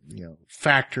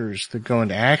 factors that go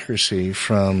into accuracy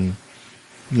from,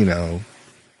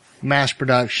 mass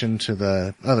production to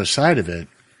the other side of it.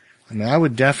 I mean, I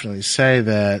would definitely say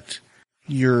that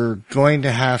you're going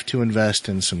to have to invest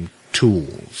in some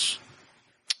tools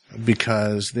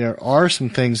because there are some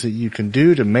things that you can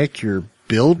do to make your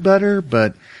build better,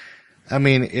 but I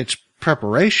mean, it's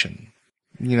preparation.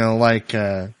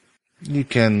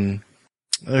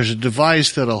 There's a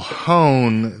device that'll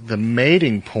hone the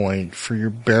mating point for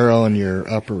your barrel and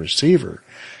your upper receiver.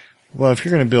 Well, if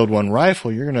you're going to build one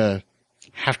rifle, you're going to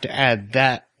have to add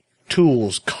that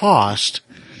tool's cost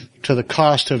to the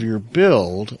cost of your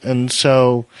build. And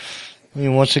so,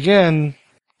 once again,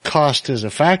 cost is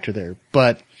a factor there.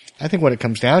 But I think what it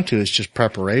comes down to is just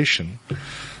preparation.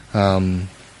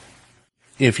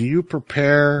 If you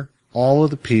prepare all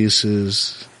of the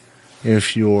pieces,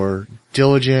 if you're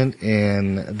diligent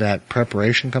in that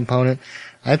preparation component,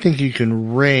 I think you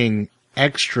can wring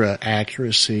extra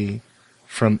accuracy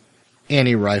from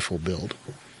any rifle build.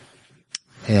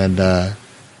 And I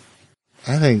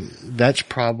think that's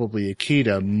probably a key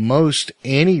to most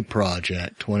any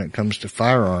project when it comes to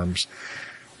firearms.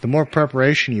 The more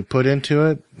preparation you put into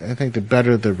it, I think the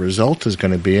better the result is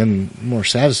going to be and the more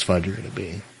satisfied you're going to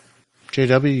be.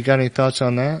 JW, you got any thoughts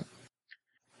on that?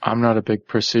 I'm not a big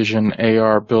precision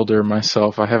AR builder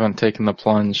myself. I haven't taken the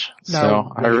plunge,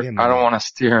 so I don't want to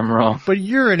steer him wrong. But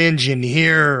you're an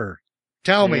engineer.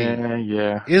 Tell me.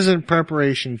 Yeah. Isn't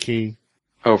preparation key?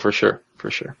 Oh, for sure.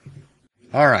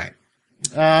 All right.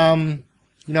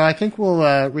 I think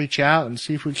we'll reach out and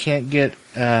see if we can't get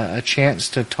a chance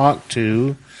to talk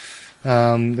to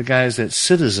the guys at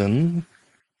Citizen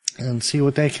and see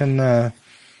what they can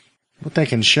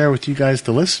share with you guys,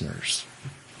 the listeners.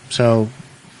 So,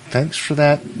 thanks for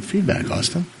that feedback,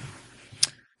 Austin.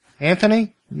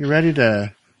 Anthony, you ready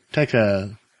to take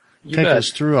us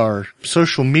through our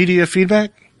social media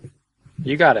feedback?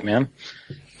 You got it, man.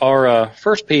 Our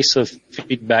first piece of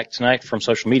feedback tonight from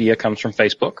social media comes from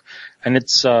Facebook, and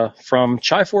it's from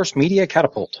Chi-Force Media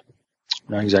Catapult.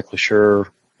 I'm not exactly sure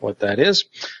what that is,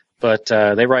 but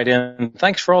they write in,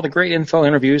 thanks for all the great info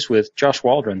interviews with Josh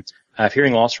Waldron. I have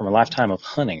hearing loss from a lifetime of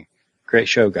hunting. Great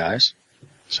show, guys.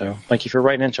 So thank you for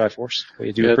writing in, Chi-Force.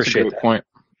 We do That's appreciate a good that. point.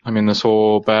 I mean, this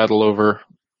whole battle over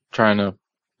trying to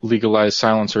legalize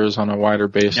silencers on a wider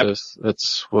basis,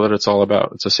 that's what it's all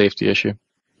about. It's a safety issue.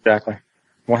 Exactly.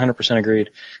 100% agreed.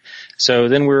 So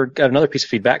then we've got another piece of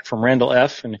feedback from Randall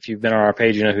F., and if you've been on our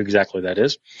page, you know who exactly that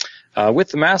is. With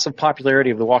the massive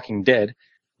popularity of The Walking Dead,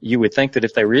 you would think that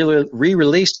if they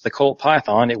re-released the Colt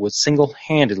Python, it would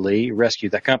single-handedly rescue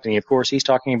that company. Of course, he's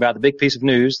talking about the big piece of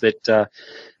news that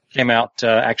came out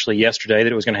actually yesterday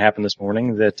that it was going to happen this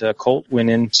morning, that Colt went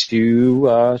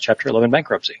into Chapter 11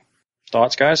 bankruptcy.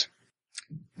 Thoughts, guys?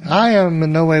 I am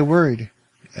in no way worried,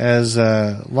 as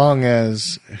long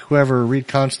as whoever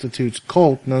reconstitutes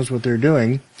Colt knows what they're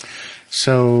doing.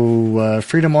 So,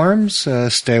 Freedom Arms,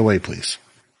 stay away, please.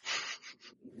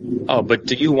 Oh, but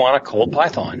do you want a Colt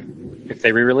Python if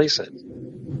they re-release it?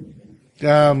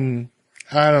 I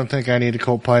don't think I need a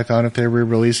Colt Python if they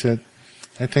re-release it.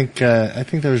 I think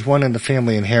there's one in the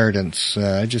family inheritance.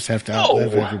 I just have to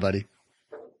outlive everybody.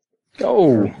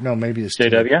 Oh. No, maybe it's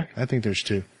JW? 2. I think there's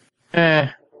 2.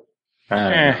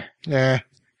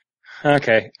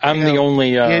 Okay. I'm the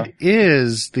only, It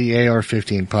is the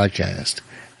AR-15 podcast.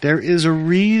 There is a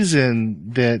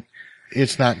reason that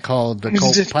it's not called the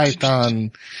Colt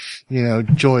Python,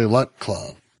 Joy Luck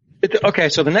Club. Okay,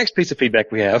 so the next piece of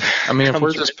feedback we have. I mean, if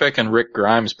we're just picking Rick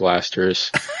Grimes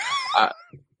blasters,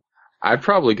 I'd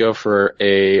probably go for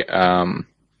a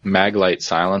Maglite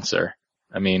silencer.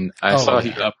 I mean, I saw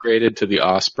he upgraded to the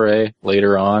Osprey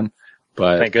later on,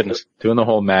 but thank goodness. Doing the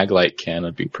whole Maglite can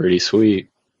would be pretty sweet.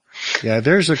 Yeah,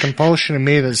 there's a compulsion in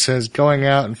me that says going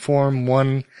out and form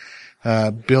one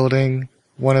building,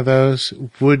 one of those,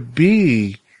 would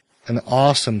be an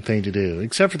awesome thing to do,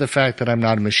 except for the fact that I'm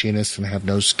not a machinist and have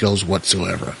no skills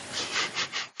whatsoever.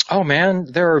 Oh,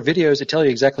 man, there are videos that tell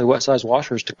you exactly what size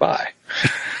washers to buy.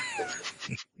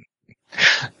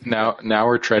 Now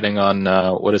we're treading on,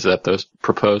 what is that, those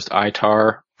proposed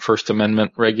ITAR First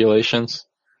Amendment regulations?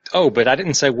 Oh, but I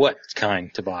didn't say what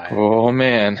kind to buy. Oh,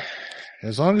 man.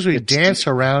 As long as we dance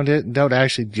around it and don't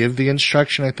actually give the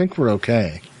instruction, I think we're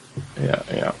okay.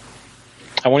 Yeah.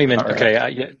 I won't even. All okay,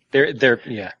 right.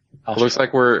 Yeah. Looks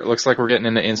like we're getting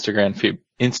into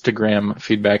Instagram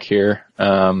feedback here.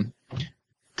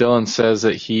 Dylan says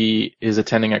that he is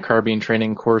attending a carbine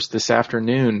training course this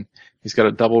afternoon. He's got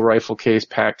a double rifle case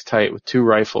packed tight with 2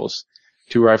 rifles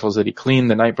that he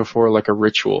cleaned the night before like a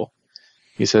ritual.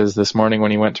 He says this morning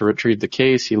when he went to retrieve the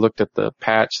case, he looked at the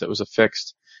patch that was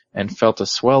affixed and felt a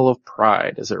swell of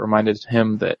pride as it reminded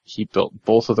him that he built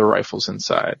both of the rifles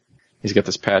inside. He's got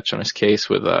this patch on his case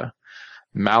with a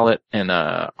mallet and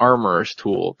a armorer's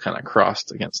tool kind of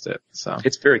crossed against it. So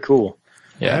it's very cool.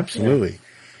 Yeah, absolutely.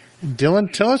 Yeah.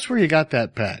 Dylan, tell us where you got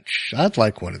that patch. I'd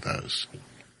like one of those.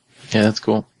 Yeah, that's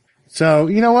cool. So,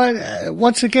 you know what?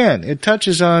 Once again, it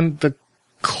touches on the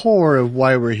core of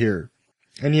why we're here.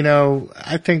 And,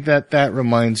 I think that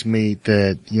reminds me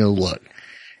that, look,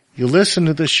 you listen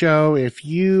to the show. If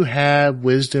you have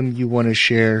wisdom you want to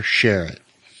share it.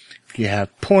 If you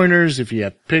have pointers, if you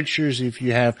have pictures, if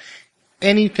you have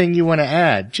anything you want to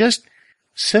add, just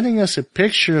sending us a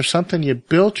picture of something you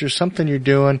built or something you're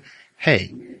doing.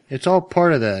 Hey, it's all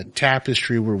part of the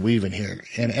tapestry we're weaving here.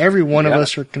 And every one of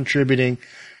us are contributing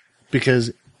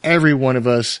because every one of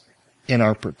us in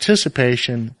our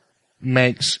participation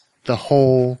makes the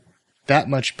whole that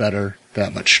much better,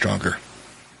 that much stronger.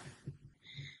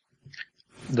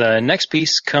 The next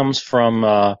piece comes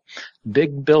from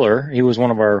Big Biller. He was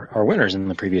one of our winners in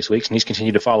the previous weeks, and he's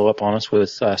continued to follow up on us with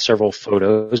several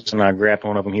photos, and I grabbed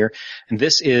one of them here. And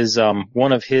this is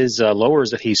one of his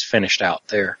lowers that he's finished out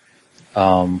there.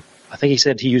 I think he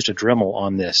said he used a Dremel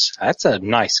on this. That's a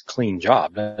nice, clean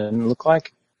job, doesn't it look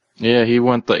like? Yeah, he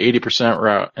went the 80%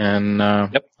 route, and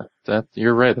that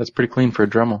you're right. That's pretty clean for a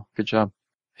Dremel. Good job.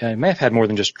 Yeah, he may have had more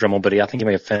than just Dremel, but I think he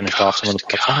may have finished off some of the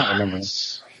parts. I don't remember.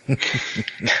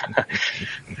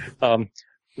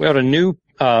 We had a new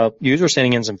user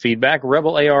sending in some feedback.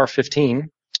 Rebel AR-15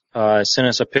 sent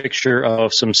us a picture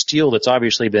of some steel that's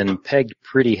obviously been pegged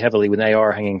pretty heavily with an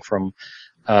AR hanging from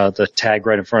the tag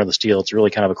right in front of the steel. It's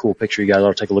really kind of a cool picture. You guys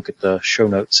ought to take a look at the show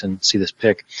notes and see this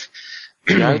pic.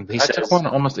 I took one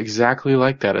almost exactly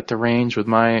like that at the range with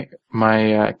my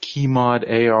key mod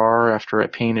AR after I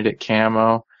painted it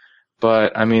camo.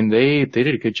 But, I mean, they did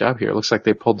a good job here. It looks like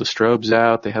they pulled the strobes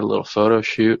out. They had a little photo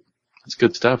shoot. It's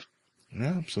good stuff.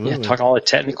 Yeah, absolutely. Yeah, talking all the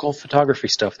technical photography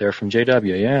stuff there from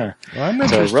JW, yeah. Well, I'm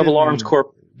interested Rebel Arms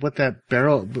Corp. What that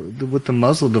barrel, what the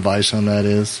muzzle device on that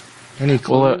is. Any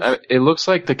clues? Well, it looks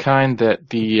like the kind that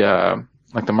the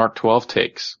Mark 12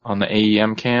 takes on the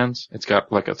AEM cans. It's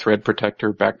got like a thread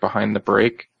protector back behind the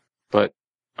brake, but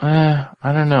I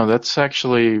don't know. That's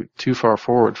actually too far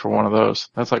forward for one of those.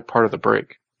 That's like part of the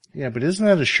brake. Yeah, but isn't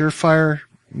that a surefire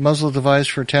muzzle device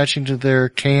for attaching to their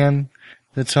can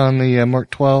that's on the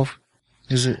Mark 12?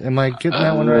 Am I getting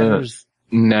that one right?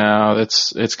 No,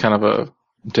 it's kind of a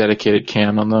dedicated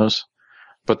can on those.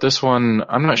 But this one,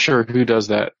 I'm not sure who does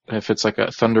that. If it's like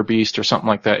a Thunder Beast or something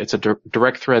like that, it's a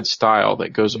direct thread style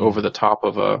that goes over the top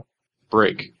of a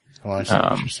brake. Oh, I see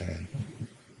what you're saying.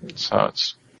 So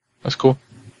that's cool.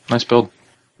 Nice build.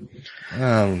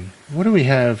 What do we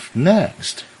have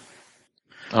next?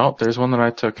 Oh, there's one that I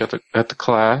took at the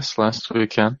class last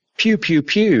weekend. Pew, pew,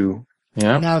 pew.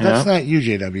 Yeah. Now, that's not you,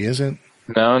 JW, is it?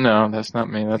 No, that's not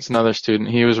me. That's another student.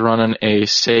 He was running a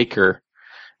Saker,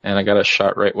 and I got a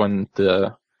shot right when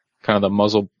the kind of the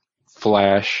muzzle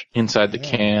flash inside the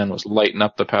can was lighting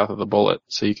up the path of the bullet,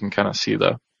 so you can kind of see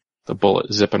the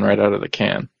bullet zipping right out of the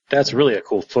can. That's really a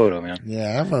cool photo, man.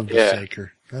 Yeah, I love the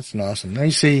Saker. That's an awesome. Now,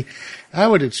 you see, I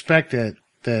would expect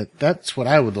that's what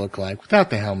I would look like without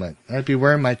the helmet. I'd be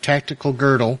wearing my tactical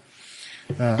girdle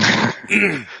with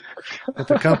a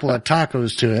couple of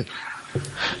tacos to it.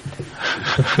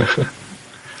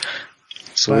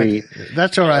 Sweet. But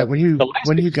that's all right. When you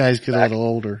guys get a little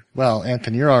older. Well,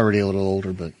 Anthony, you're already a little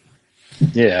older, but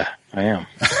yeah, I am.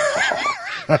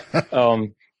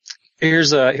 Here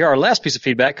our last piece of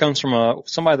feedback comes from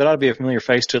somebody that ought to be a familiar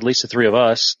face to at least the three of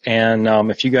us. And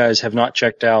if you guys have not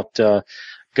checked out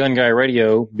Gun Guy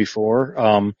Radio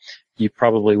before, you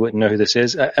probably wouldn't know who this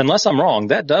is. Unless I'm wrong,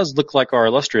 that does look like our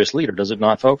illustrious leader, does it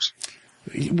not, folks?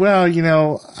 Well,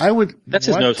 I would That's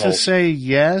his want to say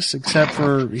yes, except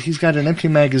for he's got an empty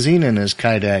magazine in his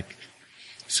Kydeck.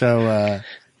 So,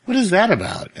 what is that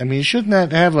about? I mean, shouldn't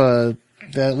that have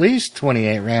at least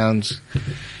 28 rounds?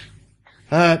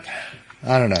 But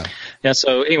I don't know. Yeah,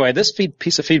 so anyway, this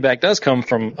piece of feedback does come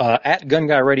from at Gun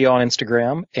Guy Radio on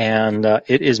Instagram, and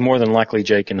it is more than likely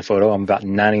Jake in the photo. I'm about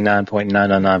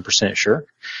 99.999% sure.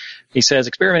 He says,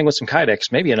 experimenting with some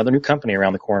Kydex, maybe another new company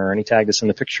around the corner, and he tagged us in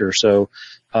the picture. So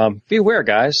be aware,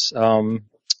 guys.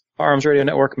 Firearms Radio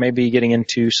Network may be getting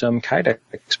into some Kydex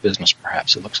business,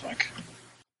 perhaps, it looks like.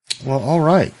 Well, all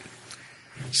right.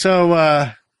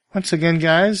 So once again,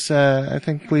 guys, I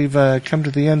think we've come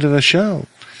to the end of the show.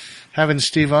 Having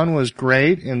Steve on was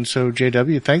great, and so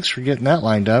JW, thanks for getting that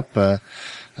lined up.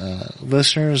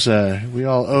 Listeners, we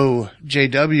all owe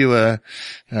JW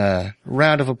a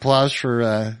round of applause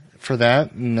for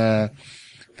that, and the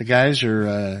guys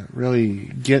are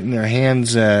really getting their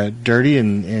hands dirty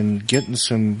and getting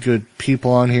some good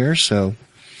people on here. So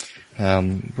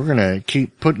we're gonna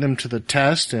keep putting them to the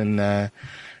test, and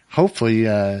hopefully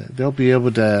they'll be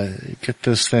able to get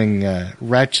this thing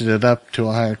ratcheted up to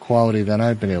a higher quality than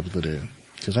I've been able to do.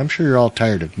 Because I'm sure you're all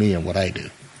tired of me and what I do.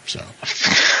 So,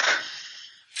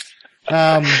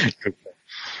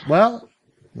 well,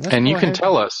 and you can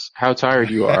tell us how tired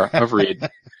you are of Reed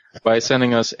by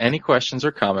sending us any questions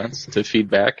or comments to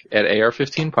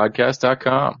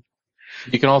feedback@ar15podcast.com.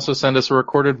 You can also send us a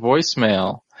recorded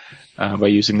voicemail by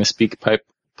using the SpeakPipe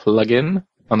plugin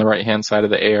on the right-hand side of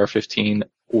the AR-15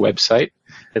 website.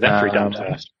 That 3 times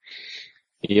fast.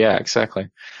 Yeah, exactly.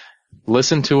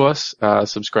 Listen to us,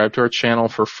 subscribe to our channel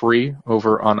for free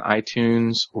over on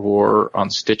iTunes or on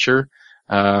Stitcher,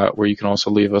 where you can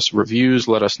also leave us reviews,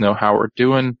 let us know how we're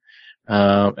doing,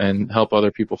 and help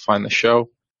other people find the show.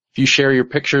 If you share your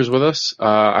pictures with us,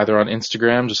 either on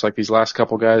Instagram, just like these last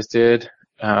couple guys did,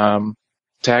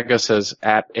 tag us as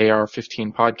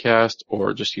 @AR15podcast,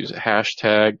 or just use a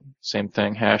hashtag, same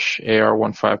thing,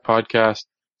 #AR15podcast.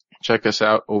 Check us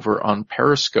out over on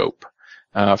Periscope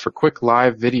for quick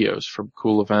live videos from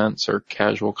cool events or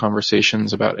casual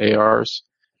conversations about ARs.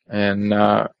 And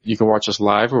you can watch us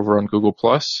live over on Google+,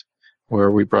 where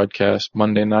we broadcast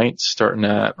Monday nights starting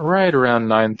at right around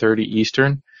 9:30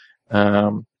 Eastern.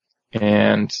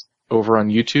 And over on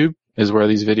YouTube is where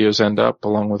these videos end up,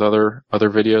 along with other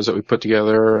videos that we put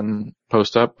together and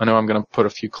post up. I know I'm going to put a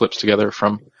few clips together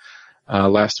from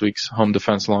last week's home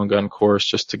defense long gun course,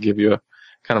 just to give you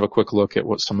kind of a quick look at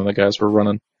what some of the guys were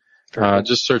running.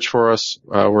 Just search for us.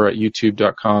 We're at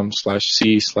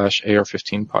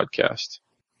youtube.com/c/AR15 podcast.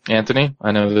 Anthony,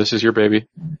 I know this is your baby.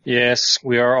 Yes,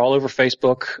 we are all over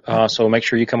Facebook, so make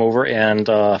sure you come over and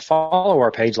follow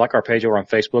our page, like our page over on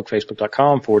Facebook,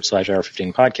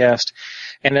 facebook.com/AR15 podcast.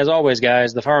 And as always,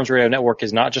 guys, the Firearms Radio Network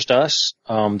is not just us,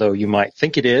 though you might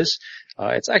think it is.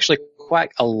 It's actually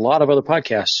quite a lot of other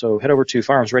podcasts, so head over to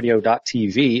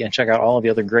firearmsradio.tv and check out all of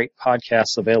the other great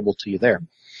podcasts available to you there.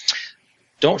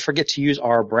 Don't forget to use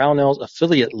our Brownells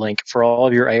affiliate link for all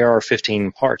of your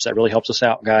AR-15 parts. That really helps us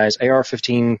out, guys.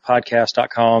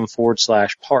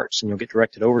 AR15podcast.com/parts, and you'll get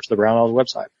directed over to the Brownells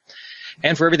website.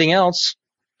 And for everything else,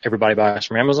 everybody buys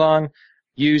from Amazon.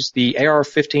 Use the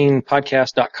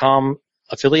AR-15podcast.com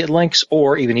affiliate links,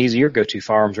 or even easier, go to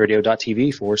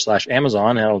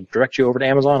firearmsradio.tv/Amazon, and it'll direct you over to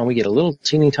Amazon, and we get a little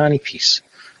teeny tiny piece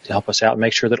to help us out and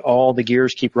make sure that all the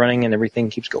gears keep running and everything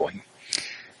keeps going.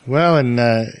 Well, and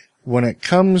when it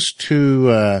comes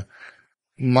to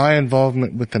my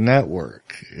involvement with the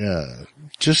network,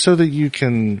 just so that you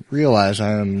can realize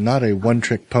I am not a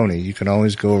one-trick pony, you can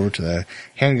always go over to the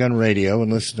Handgun Radio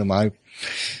and listen to my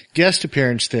guest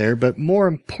appearance there. But more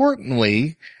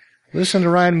importantly, listen to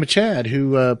Ryan Machad,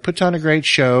 who puts on a great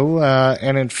show.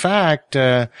 And in fact,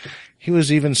 he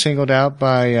was even singled out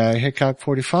by Hickok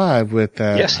 45 with,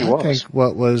 yes, he was. I think,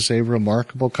 what was a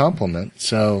remarkable compliment.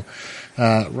 So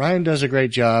Ryan does a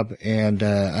great job, and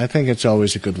I think it's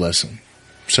always a good listen.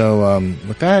 So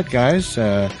with that, guys,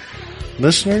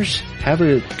 listeners, have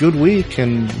a good week,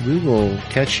 and we will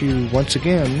catch you once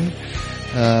again,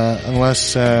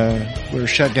 unless we're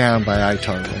shut down by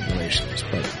ITAR regulations.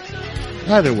 But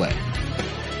either way,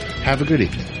 have a good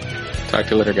evening. Talk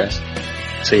to you later, guys.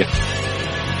 See ya.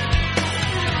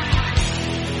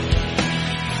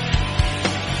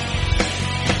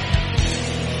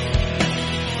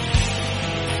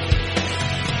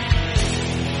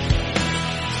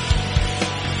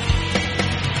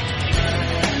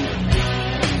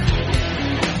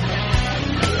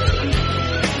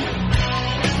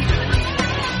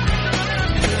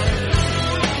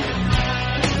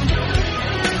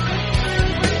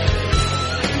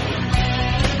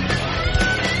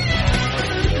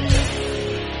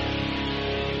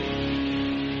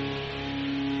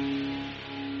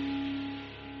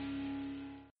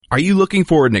 Are you looking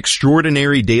for an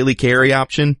extraordinary daily carry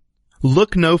option?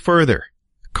 Look no further.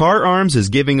 Car Arms is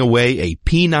giving away a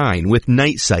P9 with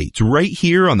night sights right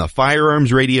here on the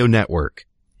Firearms Radio Network.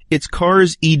 It's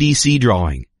Car's EDC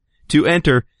drawing. To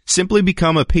enter, simply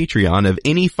become a Patreon of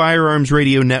any Firearms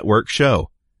Radio Network show.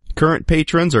 Current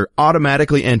patrons are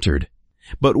automatically entered.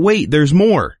 But wait, there's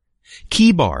more.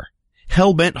 Keybar,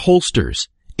 Hellbent holsters,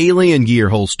 Alien Gear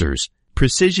holsters,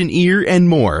 Precision Ear, and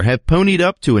more have ponied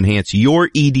up to enhance your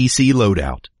EDC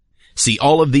loadout. See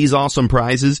all of these awesome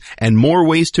prizes and more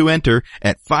ways to enter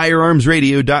at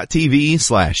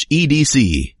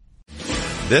firearmsradio.tv/EDC.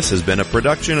 This has been a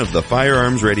production of the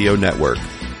Firearms Radio Network.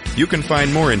 You can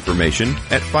find more information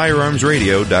at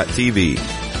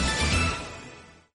firearmsradio.tv.